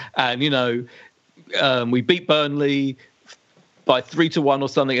 and we beat Burnley by 3-1 or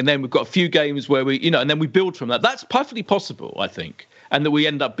something, and then we've got a few games where and then we build from that. That's perfectly possible, I think, and that we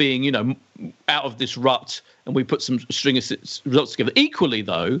end up being, out of this rut, and we put some string of results together. Equally,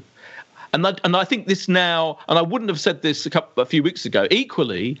 though, and I think this now, and I wouldn't have said this a few weeks ago.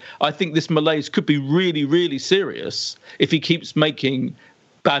 Equally, I think this malaise could be really, really serious if he keeps making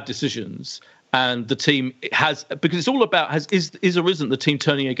bad decisions. And the team because it's all about is or isn't the team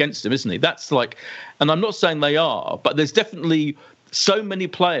turning against him, isn't he? That's like, and I'm not saying they are, but there's definitely so many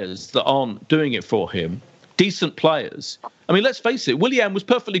players that aren't doing it for him. Decent players. I mean, let's face it, Willian was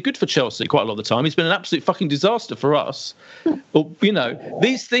perfectly good for Chelsea quite a lot of the time. He's been an absolute fucking disaster for us. Well,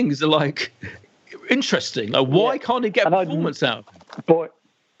 these things are like interesting. Like, why can't he get performance out? Boyd,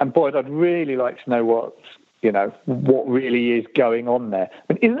 I'd really like to know what really is going on there.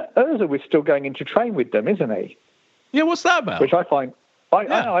 I mean, Ozil was still going into train with them, isn't he? Yeah, what's that about? Which I find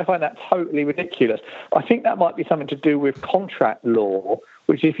that totally ridiculous. I think that might be something to do with contract law,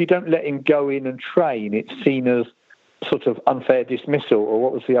 which if you don't let him go in and train, it's seen as sort of unfair dismissal, or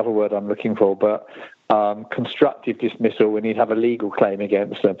what was the other word I'm looking for, but constructive dismissal when he'd have a legal claim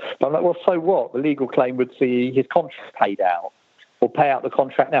against them. But I'm like, well, so what? The legal claim would see his contract paid out, or pay out the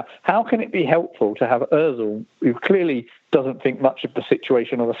contract now. How can it be helpful to have Ozil, who clearly doesn't think much of the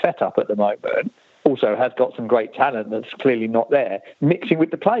situation or the setup at the moment, also has got some great talent that's clearly not there, mixing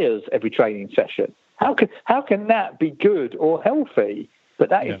with the players every training session? How can that be good or healthy? But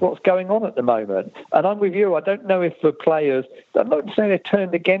that is what's going on at the moment. And I'm with you. I don't know if the players, I'm not saying they're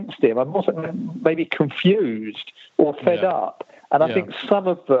turned against him. I'm also maybe confused or fed up. And I think some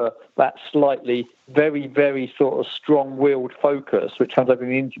of that slightly, very, very sort of strong-willed focus, which comes up in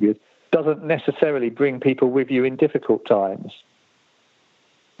the interviews, doesn't necessarily bring people with you in difficult times.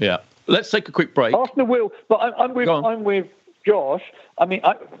 Yeah. Let's take a quick break. Arsenal will, but I'm with Josh. I mean,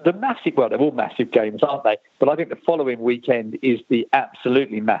 they're all massive games, aren't they? But I think the following weekend is the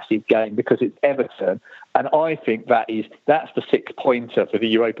absolutely massive game because it's Everton. And I think that's the 6-pointer for the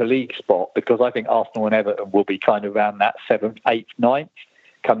Europa League spot, because I think Arsenal and Everton will be kind of around that 7th, 8th, 9th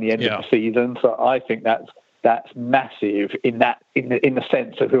come the end of the season. So I think that's massive in the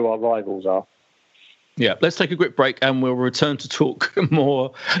sense of who our rivals are. Yeah, let's take a quick break and we'll return to talk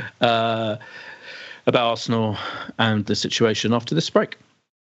more about Arsenal and the situation after this break.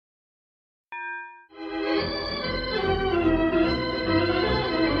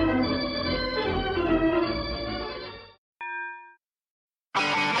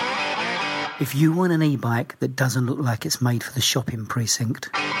 If you want an e-bike that doesn't look like it's made for the shopping precinct,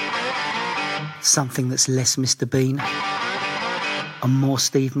 something that's less Mr. Bean and more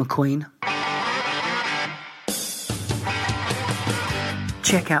Steve McQueen,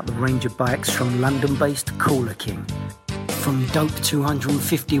 check out the range of bikes from London-based Cooler King. From dope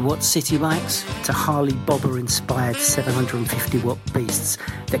 250-watt city bikes to Harley Bobber-inspired 750-watt beasts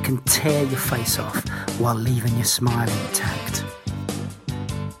that can tear your face off while leaving your smile intact.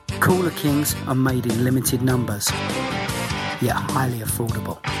 Cooler Kings are made in limited numbers, yet highly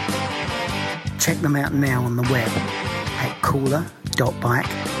affordable. Check them out now on the web at cooler.bike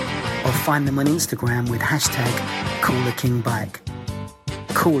or find them on Instagram with hashtag CoolerKingBike.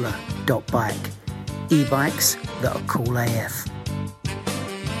 Cooler.bike. E-bikes that are cool AF.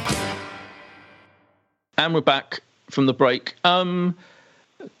 And we're back from the break. A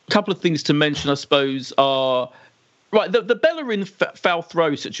couple of things to mention, I suppose, are... Right, the Bellerin foul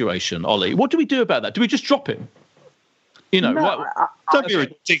throw situation, Ollie, what do we do about that? Do we just drop him? Don't be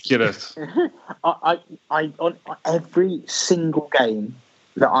ridiculous. I on every single game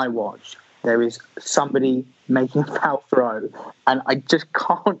that I watch, there is somebody making a foul throw, and I just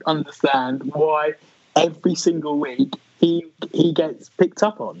can't understand why every single week he gets picked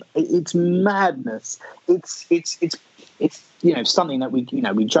up on. It's madness. It's something that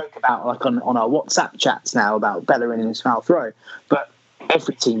we joke about like on our WhatsApp chats now about Bellerin and his foul throw, but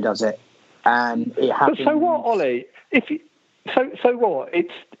every team does it, and it happens. But so what, Ollie? So what?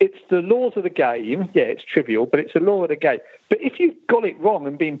 It's the laws of the game. Yeah, it's trivial, but it's the law of the game. But if you got it wrong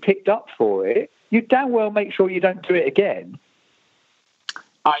and been picked up for it, you damn well make sure you don't do it again.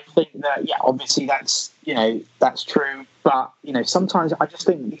 I think that, obviously that's true. But, sometimes I just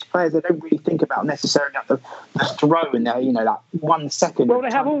think these players, they don't really think about necessarily the throw in there, that 1 second. Well,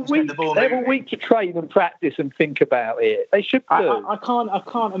 they have all week to train and practice and think about it. They should do. I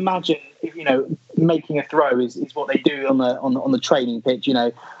can't imagine if, making a throw is what they do on the training pitch,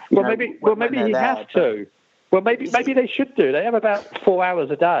 maybe you have to. Well, maybe they should do. They have about 4 hours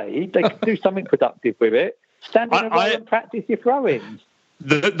a day. They could do something productive with it. Stand in a row and practice your throw-ins.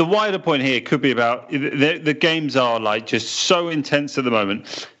 The wider point here could be about the games are like just so intense at the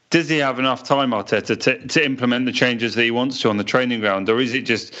moment. does he have enough time, Arteta, to implement the changes that he wants to on the training ground, or is it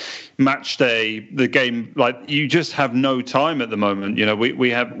just match day, the game? Like, you just have no time at the moment. You know, we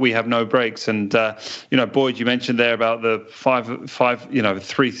have no breaks, and you know, Boyd, you mentioned there about the five, you know,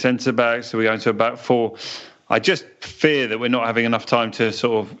 3 centre backs, so we're going to about 4. I just fear that we're not having enough time to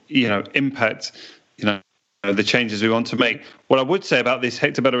sort of, you know, impact, you know, the changes we want to make. What I would say about this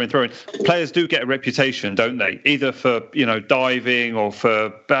Hector Bellerin throwing, players do get a reputation, don't they? Either for, you know, diving or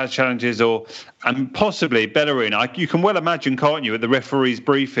for bad challenges, and possibly Bellerin. You can well imagine, can't you, at the referee's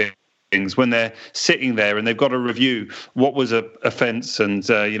briefings when they're sitting there and they've got to review what was a offence and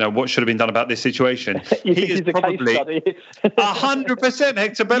you know, what should have been done about this situation. He is probably 100%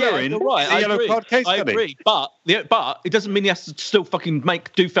 Hector Bellerin. Yeah, right. The yellow card case study. I agree, but it doesn't mean he has to still fucking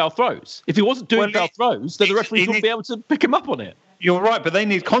do foul throws. If he wasn't doing foul throws, then the referees wouldn't be able to pick him up on it. You're right, but they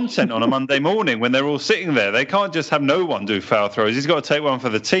need content on a Monday morning when they're all sitting there. They can't just have no one do foul throws. He's got to take one for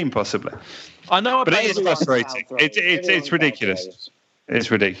the team, possibly. I know, but it is frustrating. It's ridiculous. It's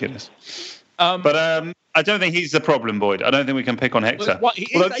ridiculous. But I don't think he's the problem, Boyd. I don't think we can pick on Hector. But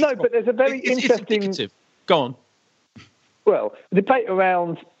there's a very interesting... It's Go on. Well, the debate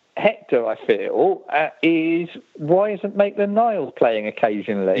around Hector, I feel, is why isn't Maitland-Niles playing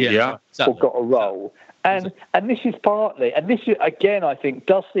occasionally? Yeah, exactly. Or got a role? And this is partly... And this is, again, I think,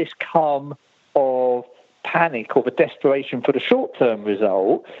 does this come of panic or the desperation for the short-term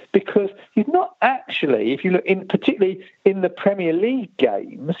result? Because he's not actually, if you look particularly in the Premier League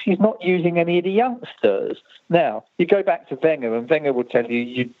games, he's not using any of the youngsters. Now, you go back to Wenger, and Wenger will tell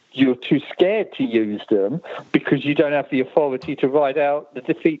you you're too scared to use them because you don't have the authority to ride out the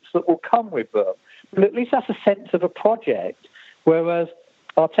defeats that will come with them. But at least that's a sense of a project, whereas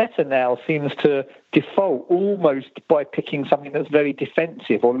Arteta now seems to default almost by picking something that's very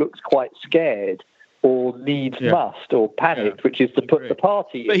defensive or looks quite scared, or needs must, or panicked, which is to put the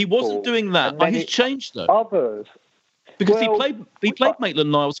party in. But he wasn't doing that. But he's changed, though. Others. Because he played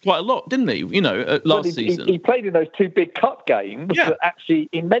Maitland-Niles quite a lot, didn't he? You know, last season. He played in those 2 big cup games that actually,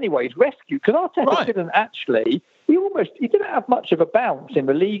 in many ways, rescued. Because Arteta didn't actually... He didn't have much of a bounce in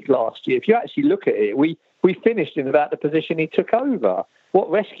the league last year. If you actually look at it, we finished in about the position he took over. What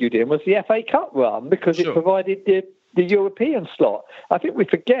rescued him was the FA Cup run, because it provided the European slot. I think we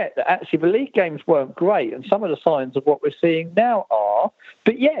forget that actually the league games weren't great, and some of the signs of what we're seeing now are.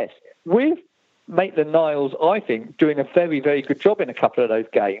 But yes, with Maitland-Niles, I think, doing a very, very good job in a couple of those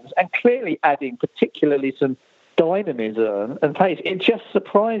games, and clearly adding particularly some dynamism and pace. It just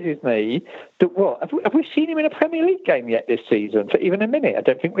surprises me that have we seen him in a Premier League game yet this season for even a minute? I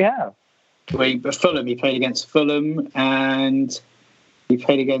don't think we have. But Fulham, he played against Fulham, and he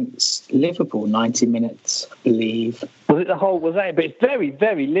played against Liverpool 90 minutes, I believe. Was that? But it's very,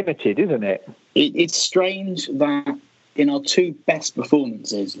 very limited, isn't it? It's strange that in our 2 best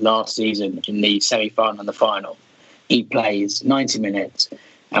performances last season, in the semi-final and the final, he plays 90 minutes,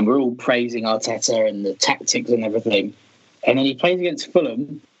 and we're all praising Arteta and the tactics and everything. And then he plays against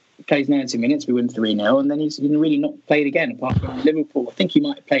Fulham, plays 90 minutes, we win 3-0, and then he's really not played again, apart from Liverpool. I think he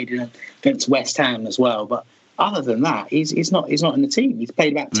might have played against West Ham as well, but other than that, he's not in the team. He's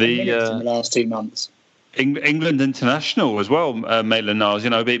played about 10 minutes in the last 2 months. England international as well, Maitland-Niles, you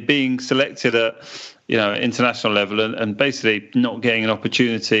know, being selected at, you know, international level and basically not getting an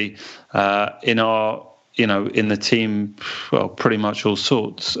opportunity in our, you know, in the team, well, pretty much all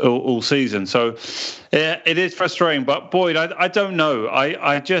season. So it is frustrating. But Boyd, I don't know.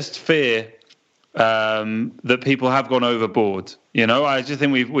 I just fear that people have gone overboard. You know, I just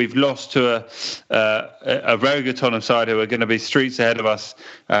think we've lost to a very good Tottenham side who are going to be streets ahead of us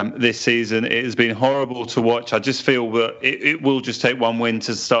this season. It has been horrible to watch. I just feel that it will just take one win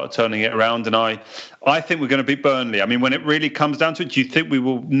to start turning it around. And I think we're going to beat Burnley. I mean, when it really comes down to it, do you think we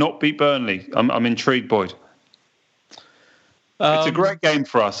will not beat Burnley? I'm intrigued, Boyd. It's a great game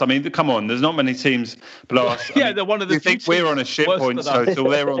for us. I mean, come on, there's not many teams below us. They're one of the. You think we're on a shit point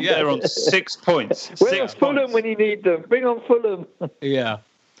total? They're on 6 points. Where's Fulham when you need them? Bring on Fulham. Yeah,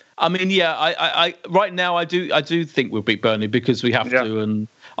 I mean, I right now I do think we'll beat Burnley because we have to, and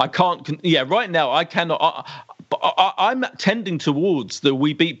I can't. Yeah, right now I cannot. I'm tending towards that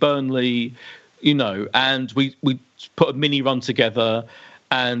we beat Burnley, you know, and we put a mini run together,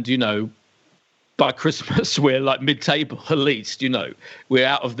 and you know, by Christmas we're like mid-table at least. You know, we're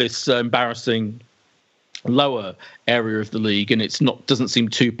out of this embarrassing lower area of the league, and doesn't seem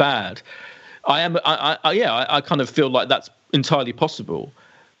too bad. I kind of feel like that's entirely possible,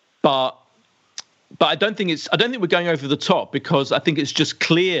 but I don't think we're going over the top, because I think it's just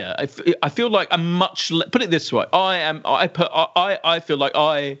clear. I feel like I'm put it this way. I feel like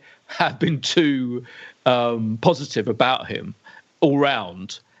I have been too positive about him all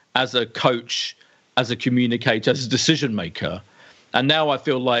round, as a coach, as a communicator, as a decision maker. And now I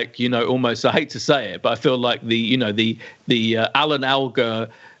feel like, almost, I hate to say it, but I feel like the Alan Alger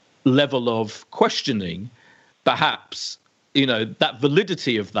level of questioning, perhaps, that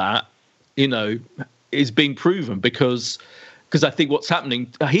validity of that, is being proven because I think what's happening,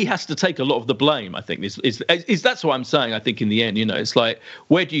 he has to take a lot of the blame. I think is that's what I'm saying. I think in the end, it's like,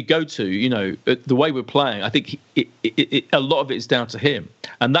 where do you go to? The way we're playing, I think a lot of it is down to him,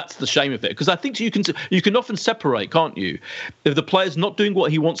 and that's the shame of it. Because I think you can often separate, can't you? If the player's not doing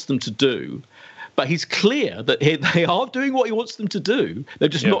what he wants them to do, but he's clear that they are doing what he wants them to do. They're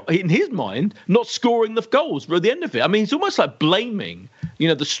just not, in his mind, not scoring the goals at the end of it. I mean, it's almost like blaming,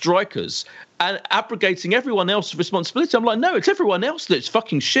 the strikers and abrogating everyone else's responsibility. I'm like, no, it's everyone else that's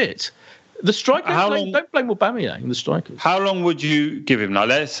fucking shit. The strikers, don't blame Aubameyang, the strikers. How long would you give him? Now,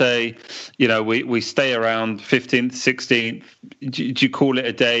 let's say, we stay around 15th, 16th. Do you call it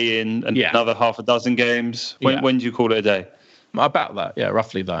a day in another half a dozen games? When do you call it a day? About that,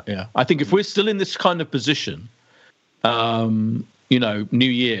 roughly that, I think if we're still in this kind of position, New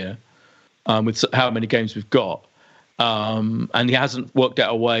Year, with how many games we've got, and he hasn't worked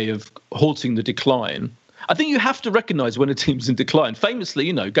out a way of halting the decline, I think you have to recognise when a team's in decline.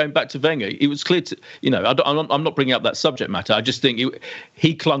 Famously, going back to Wenger, it was clear to, I'm not bringing up that subject matter. I just think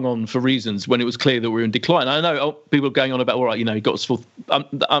he clung on for reasons when it was clear that we were in decline. I know people are going on about, all right, he got us full. I'm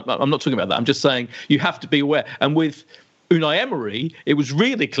not talking about that. I'm just saying you have to be aware. And with Unai Emery, it was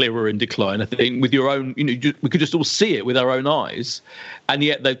really clear we're in decline. I think with your own, we could just all see it with our own eyes, and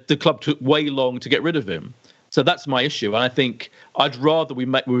yet the club took way long to get rid of him. So that's my issue, and I think I'd rather we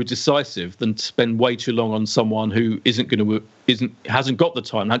were decisive than spend way too long on someone who hasn't got the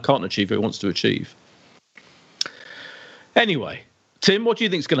time and can't achieve what he wants to achieve. Anyway, Tim, what do you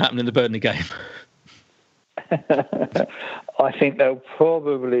think is going to happen in the Burnley game? I think they'll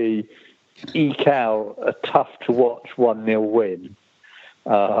probably eke out a tough-to-watch 1-0 win.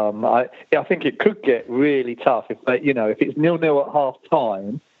 I think it could get really tough if it's 0-0 at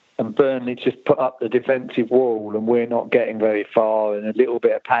half-time and Burnley just put up the defensive wall and we're not getting very far and a little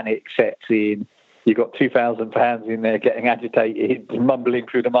bit of panic sets in. You've got 2,000 fans in there getting agitated, mumbling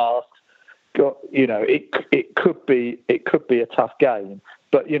through the masks. It could be a tough game.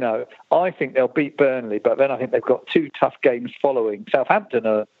 But, I think they'll beat Burnley, but then I think they've got two tough games following. Southampton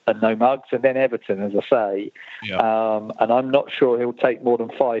are no mugs, and then Everton, as I say. Yeah. And I'm not sure he'll take more than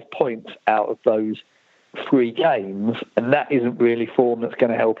 5 points out of those 3 games, and that isn't really form that's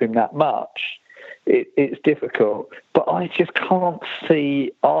going to help him that much. It's difficult. But I just can't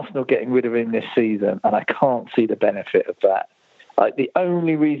see Arsenal getting rid of him this season, and I can't see the benefit of that. The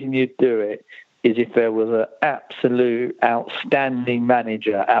only reason you'd do it is if there was an absolute outstanding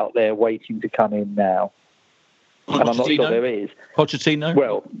manager out there waiting to come in now. And I'm not sure there is. Pochettino?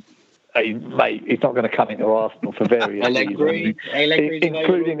 Well, mate, he's not going to come into Arsenal for various reasons.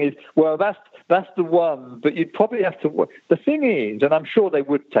 Including his... Well, that's the one, but you'd probably have to... The thing is, and I'm sure they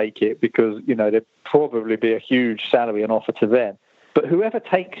would take it because, there'd probably be a huge salary and offer to them. But whoever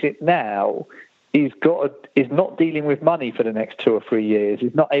takes it now is not dealing with money for the next 2 or 3 years.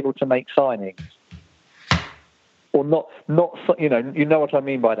 He's not able to make signings, or not. You know what I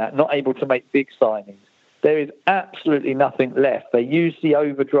mean by that. Not able to make big signings. There is absolutely nothing left. They use the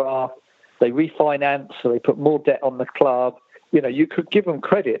overdraft. They refinance, so they put more debt on the club. You could give them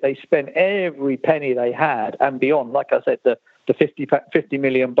credit. They spent every penny they had and beyond. Like I said, the 50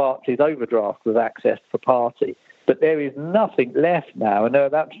 million Barclays overdraft was accessed for Partey. But there is nothing left now, and they're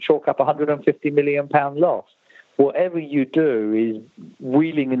about to chalk up £150 million loss. Whatever you do is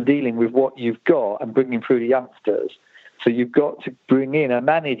wheeling and dealing with what you've got and bringing through the youngsters. So you've got to bring in a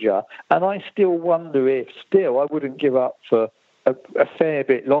manager. And I still wonder if I wouldn't give up for a fair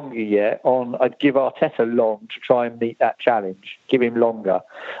bit longer yet. I'd give Arteta long to try and meet that challenge, give him longer.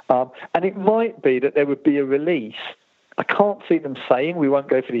 And it might be that there would be a release. I can't see them saying we won't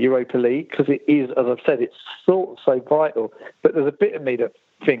go for the Europa League because it is, as I've said, it's so vital. But there's a bit of me that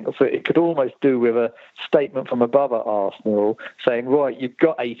thinks that it could almost do with a statement from above at Arsenal saying, right, you've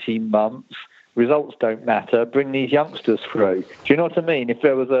got 18 months, results don't matter, bring these youngsters through. Do you know what I mean? If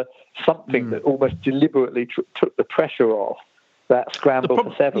there was something that almost deliberately took the pressure off that scramble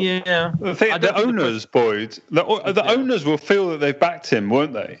for 7. Yeah. The owners, Boyd, the owners will feel that they've backed him,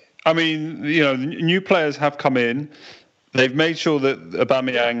 won't they? I mean, new players have come in. They've made sure that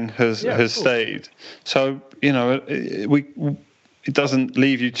Aubameyang has stayed. So, it doesn't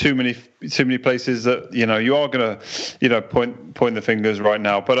leave you too many places that, you are going to, point the fingers right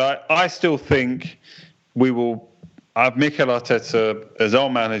now. But I still think we will have Mikel Arteta as our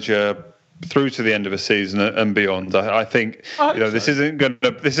manager through to the end of a season and beyond. I think this isn't going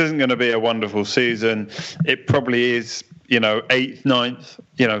to be a wonderful season. It probably is, 8th,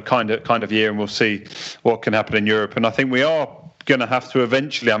 9th, kind of year, and we'll see what can happen in Europe. And I think we are going to have to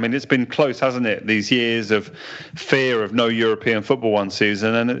eventually. I mean, it's been close, hasn't it? These years of fear of no European football one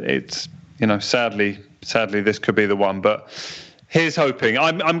season, and it's sadly this could be the one. But here's hoping.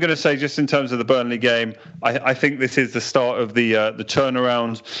 I'm going to say, just in terms of the Burnley game, I think this is the start of the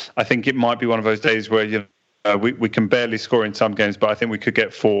turnaround. I think it might be one of those days where we can barely score in some games, but I think we could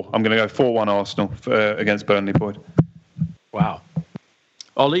get 4. I'm going to go 4-1 Arsenal against Burnley, Boyd. Wow.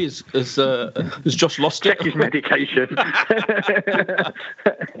 Ollie, has Josh lost it? Check his medication.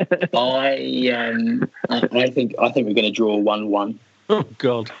 I think we're going to draw 1-1. Oh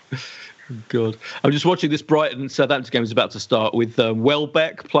God. I'm just watching this Brighton Southampton game is about to start with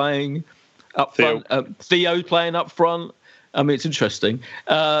Welbeck playing up front, Theo playing up front. I mean, it's interesting.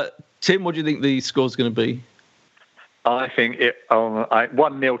 Tim, what do you think the score's going to be? I think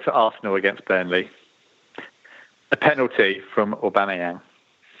 1-0 to Arsenal against Burnley. A penalty from Aubameyang.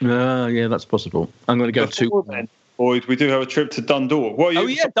 Yeah, that's possible. I'm going to go 2-1. Boyd, we do have a trip to Dundalk.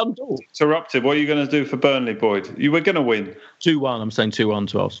 Dundalk. Interrupted. What are you going to do for Burnley, Boyd? You were going to win. 2-1. I'm saying 2-1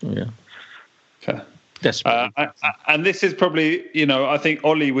 to Arsenal, yeah. Okay. Desperate. And this is probably, I think,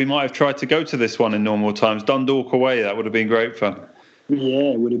 Ollie, we might have tried to go to this one in normal times. Dundalk away, that would have been great fun.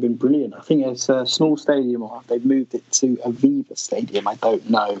 Yeah, it would have been brilliant. I think it's a small stadium, or they've moved it to Aviva Stadium. I don't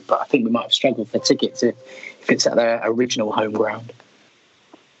know, but I think we might have struggled for tickets if it's at their original home ground.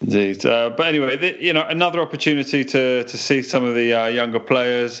 Indeed. But anyway, another opportunity to see some of the younger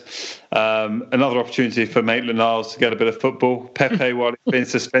players. Another opportunity for Maitland-Niles to get a bit of football. Pepe, while he's been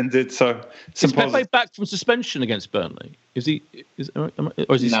suspended. So is Pepe back from suspension against Burnley? Is he? Or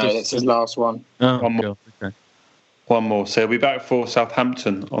is he no, that's his last one. Oh, one more. Okay. One more. So he'll be back for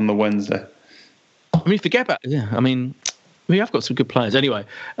Southampton on the Wednesday. I mean, forget about. Yeah, I mean, we have got some good players. Anyway,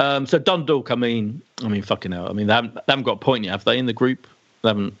 so Dundalk. I mean, fucking hell. I mean, they haven't got a point yet, have they, in the group? They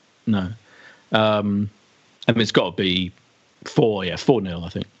haven't. No. I mean, it's got to be 4-0, I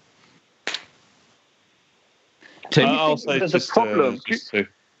think. Tim, I'll say there's a problem.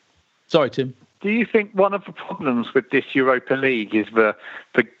 Sorry, Tim. Do you think one of the problems with this Europa League is the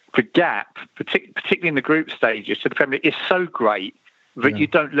gap, particularly in the group stages, to the Premier League, is so great that you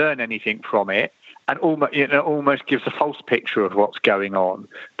don't learn anything from it, and almost gives a false picture of what's going on.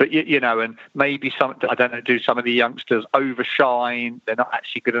 But and maybe do some of the youngsters overshine? They're not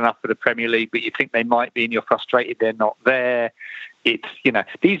actually good enough for the Premier League, but you think they might be, and you're frustrated they're not there. It's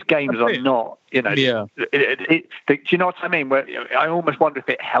these games are not Yeah. Do you know what I mean? Where I almost wonder if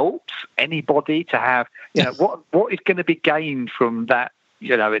it helps anybody to have what is going to be gained from that.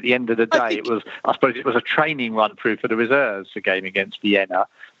 At the end of the day, I suppose it was a training run through for the reserves, the game against Vienna.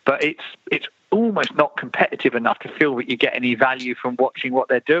 But it's almost not competitive enough to feel that you get any value from watching what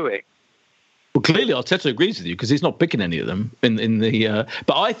they're doing. Well, clearly Arteta agrees with you because he's not picking any of them in the.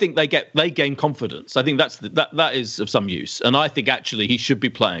 But I think they gain confidence. I think that is of some use, and I think actually he should be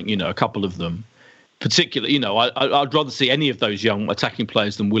playing. A couple of them, particularly. I'd rather see any of those young attacking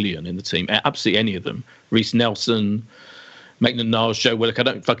players than Willian in the team. Absolutely any of them. Reece Nelson, Maitland-Niles, Joe Willock. I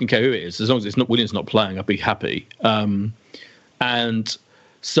don't fucking care who it is. As long as it's not Willian's not playing, I'd be happy. And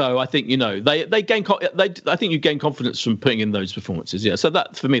so I think they gain. I think you gain confidence from putting in those performances. Yeah. So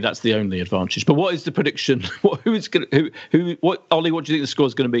that for me, that's the only advantage. But what is the prediction? What Ollie? What do you think the score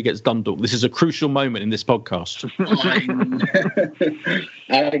is going to be against Dundalk? This is a crucial moment in this podcast.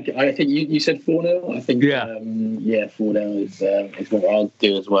 I think you said 4-0. I think 4-0 is what I'll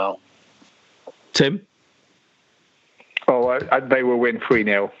do as well. Tim. Oh, they will win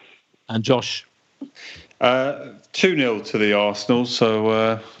 3-0. And Josh. 2-0 to the Arsenal.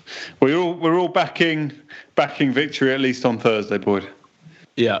 So we're all backing victory at least on Thursday, Boyd.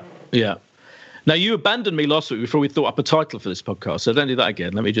 Yeah. Now you abandoned me last week before we thought up a title for this podcast, so don't do that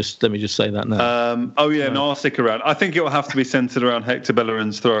again. Let me just say that now. No, I'll stick around. I think it will have to be centred around Hector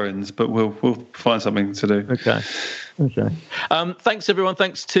Bellerin's throw-ins, but we'll find something to do. Okay. Thanks everyone.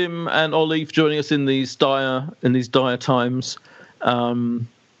 Thanks Tim and Ollie for joining us in these dire times. I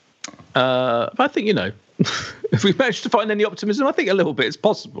think if we manage to find any optimism, I think a little bit is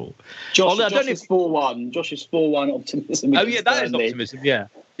possible. Josh is 4-1. Josh is 4-1 optimism. Oh yeah, that is optimism. Yeah.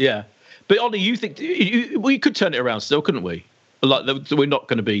 But Ollie, you think we could turn it around still, couldn't we? Like we're not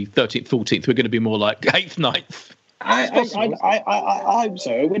going to be 13th, 14th. We're going to be more like 8th, 9th. I hope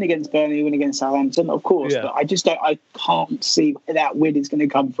so. A win against Burnley, a win against Southampton, of course. Yeah. But I can't see where that win is going to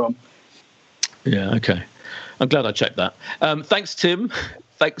come from. Yeah. Okay. I'm glad I checked that. Thanks, Tim.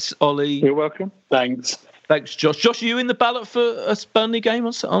 Thanks, Ollie. You're welcome. Thanks, Josh. Josh, are you in the ballot for a Burnley game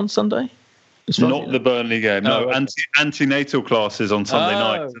on Sunday? Not the Burnley game. No, antenatal classes on Sunday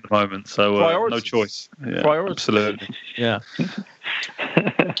nights at the moment. So no choice. Yeah, absolutely. Yeah.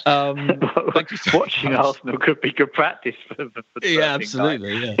 Watching Arsenal could be good practice for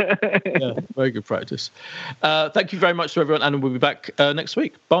absolutely. Yeah, very good practice. Thank you very much to everyone, and we'll be back next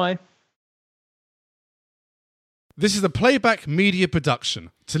week. Bye. This is a Playback Media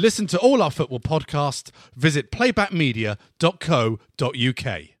production. To listen to all our football podcasts, visit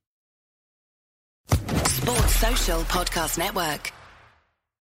playbackmedia.co.uk. Sports Social Podcast Network.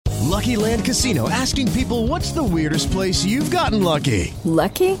 Lucky Land Casino, asking people, what's the weirdest place you've gotten lucky?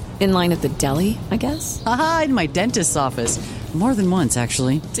 Lucky? In line at the deli, I guess? Aha, in my dentist's office. More than once,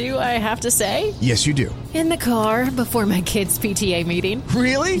 actually. Do I have to say? Yes, you do. In the car before my kids' PTA meeting.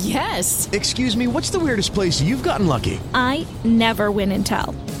 Really? Yes. Excuse me, what's the weirdest place you've gotten lucky? I never win and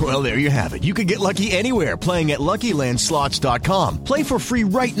tell. Well, there you have it. You can get lucky anywhere, playing at LuckyLandSlots.com. Play for free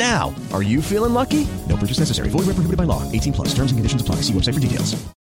right now. Are you feeling lucky? No purchase necessary. Void where prohibited by law. 18+. Terms and conditions apply. See website for details.